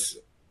submitted.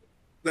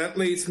 That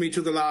leads me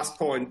to the last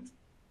point.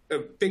 A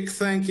big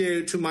thank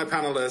you to my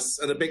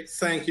panelists and a big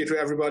thank you to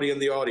everybody in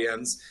the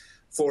audience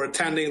for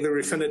attending the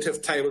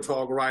Refinitiv Table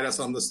Talk Riders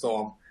on the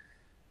Storm.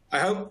 I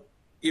hope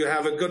you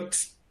have a good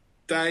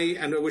day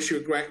and I wish you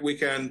a great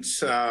weekend.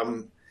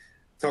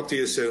 Talk to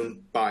you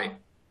soon. Bye.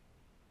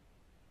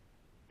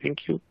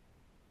 Thank you.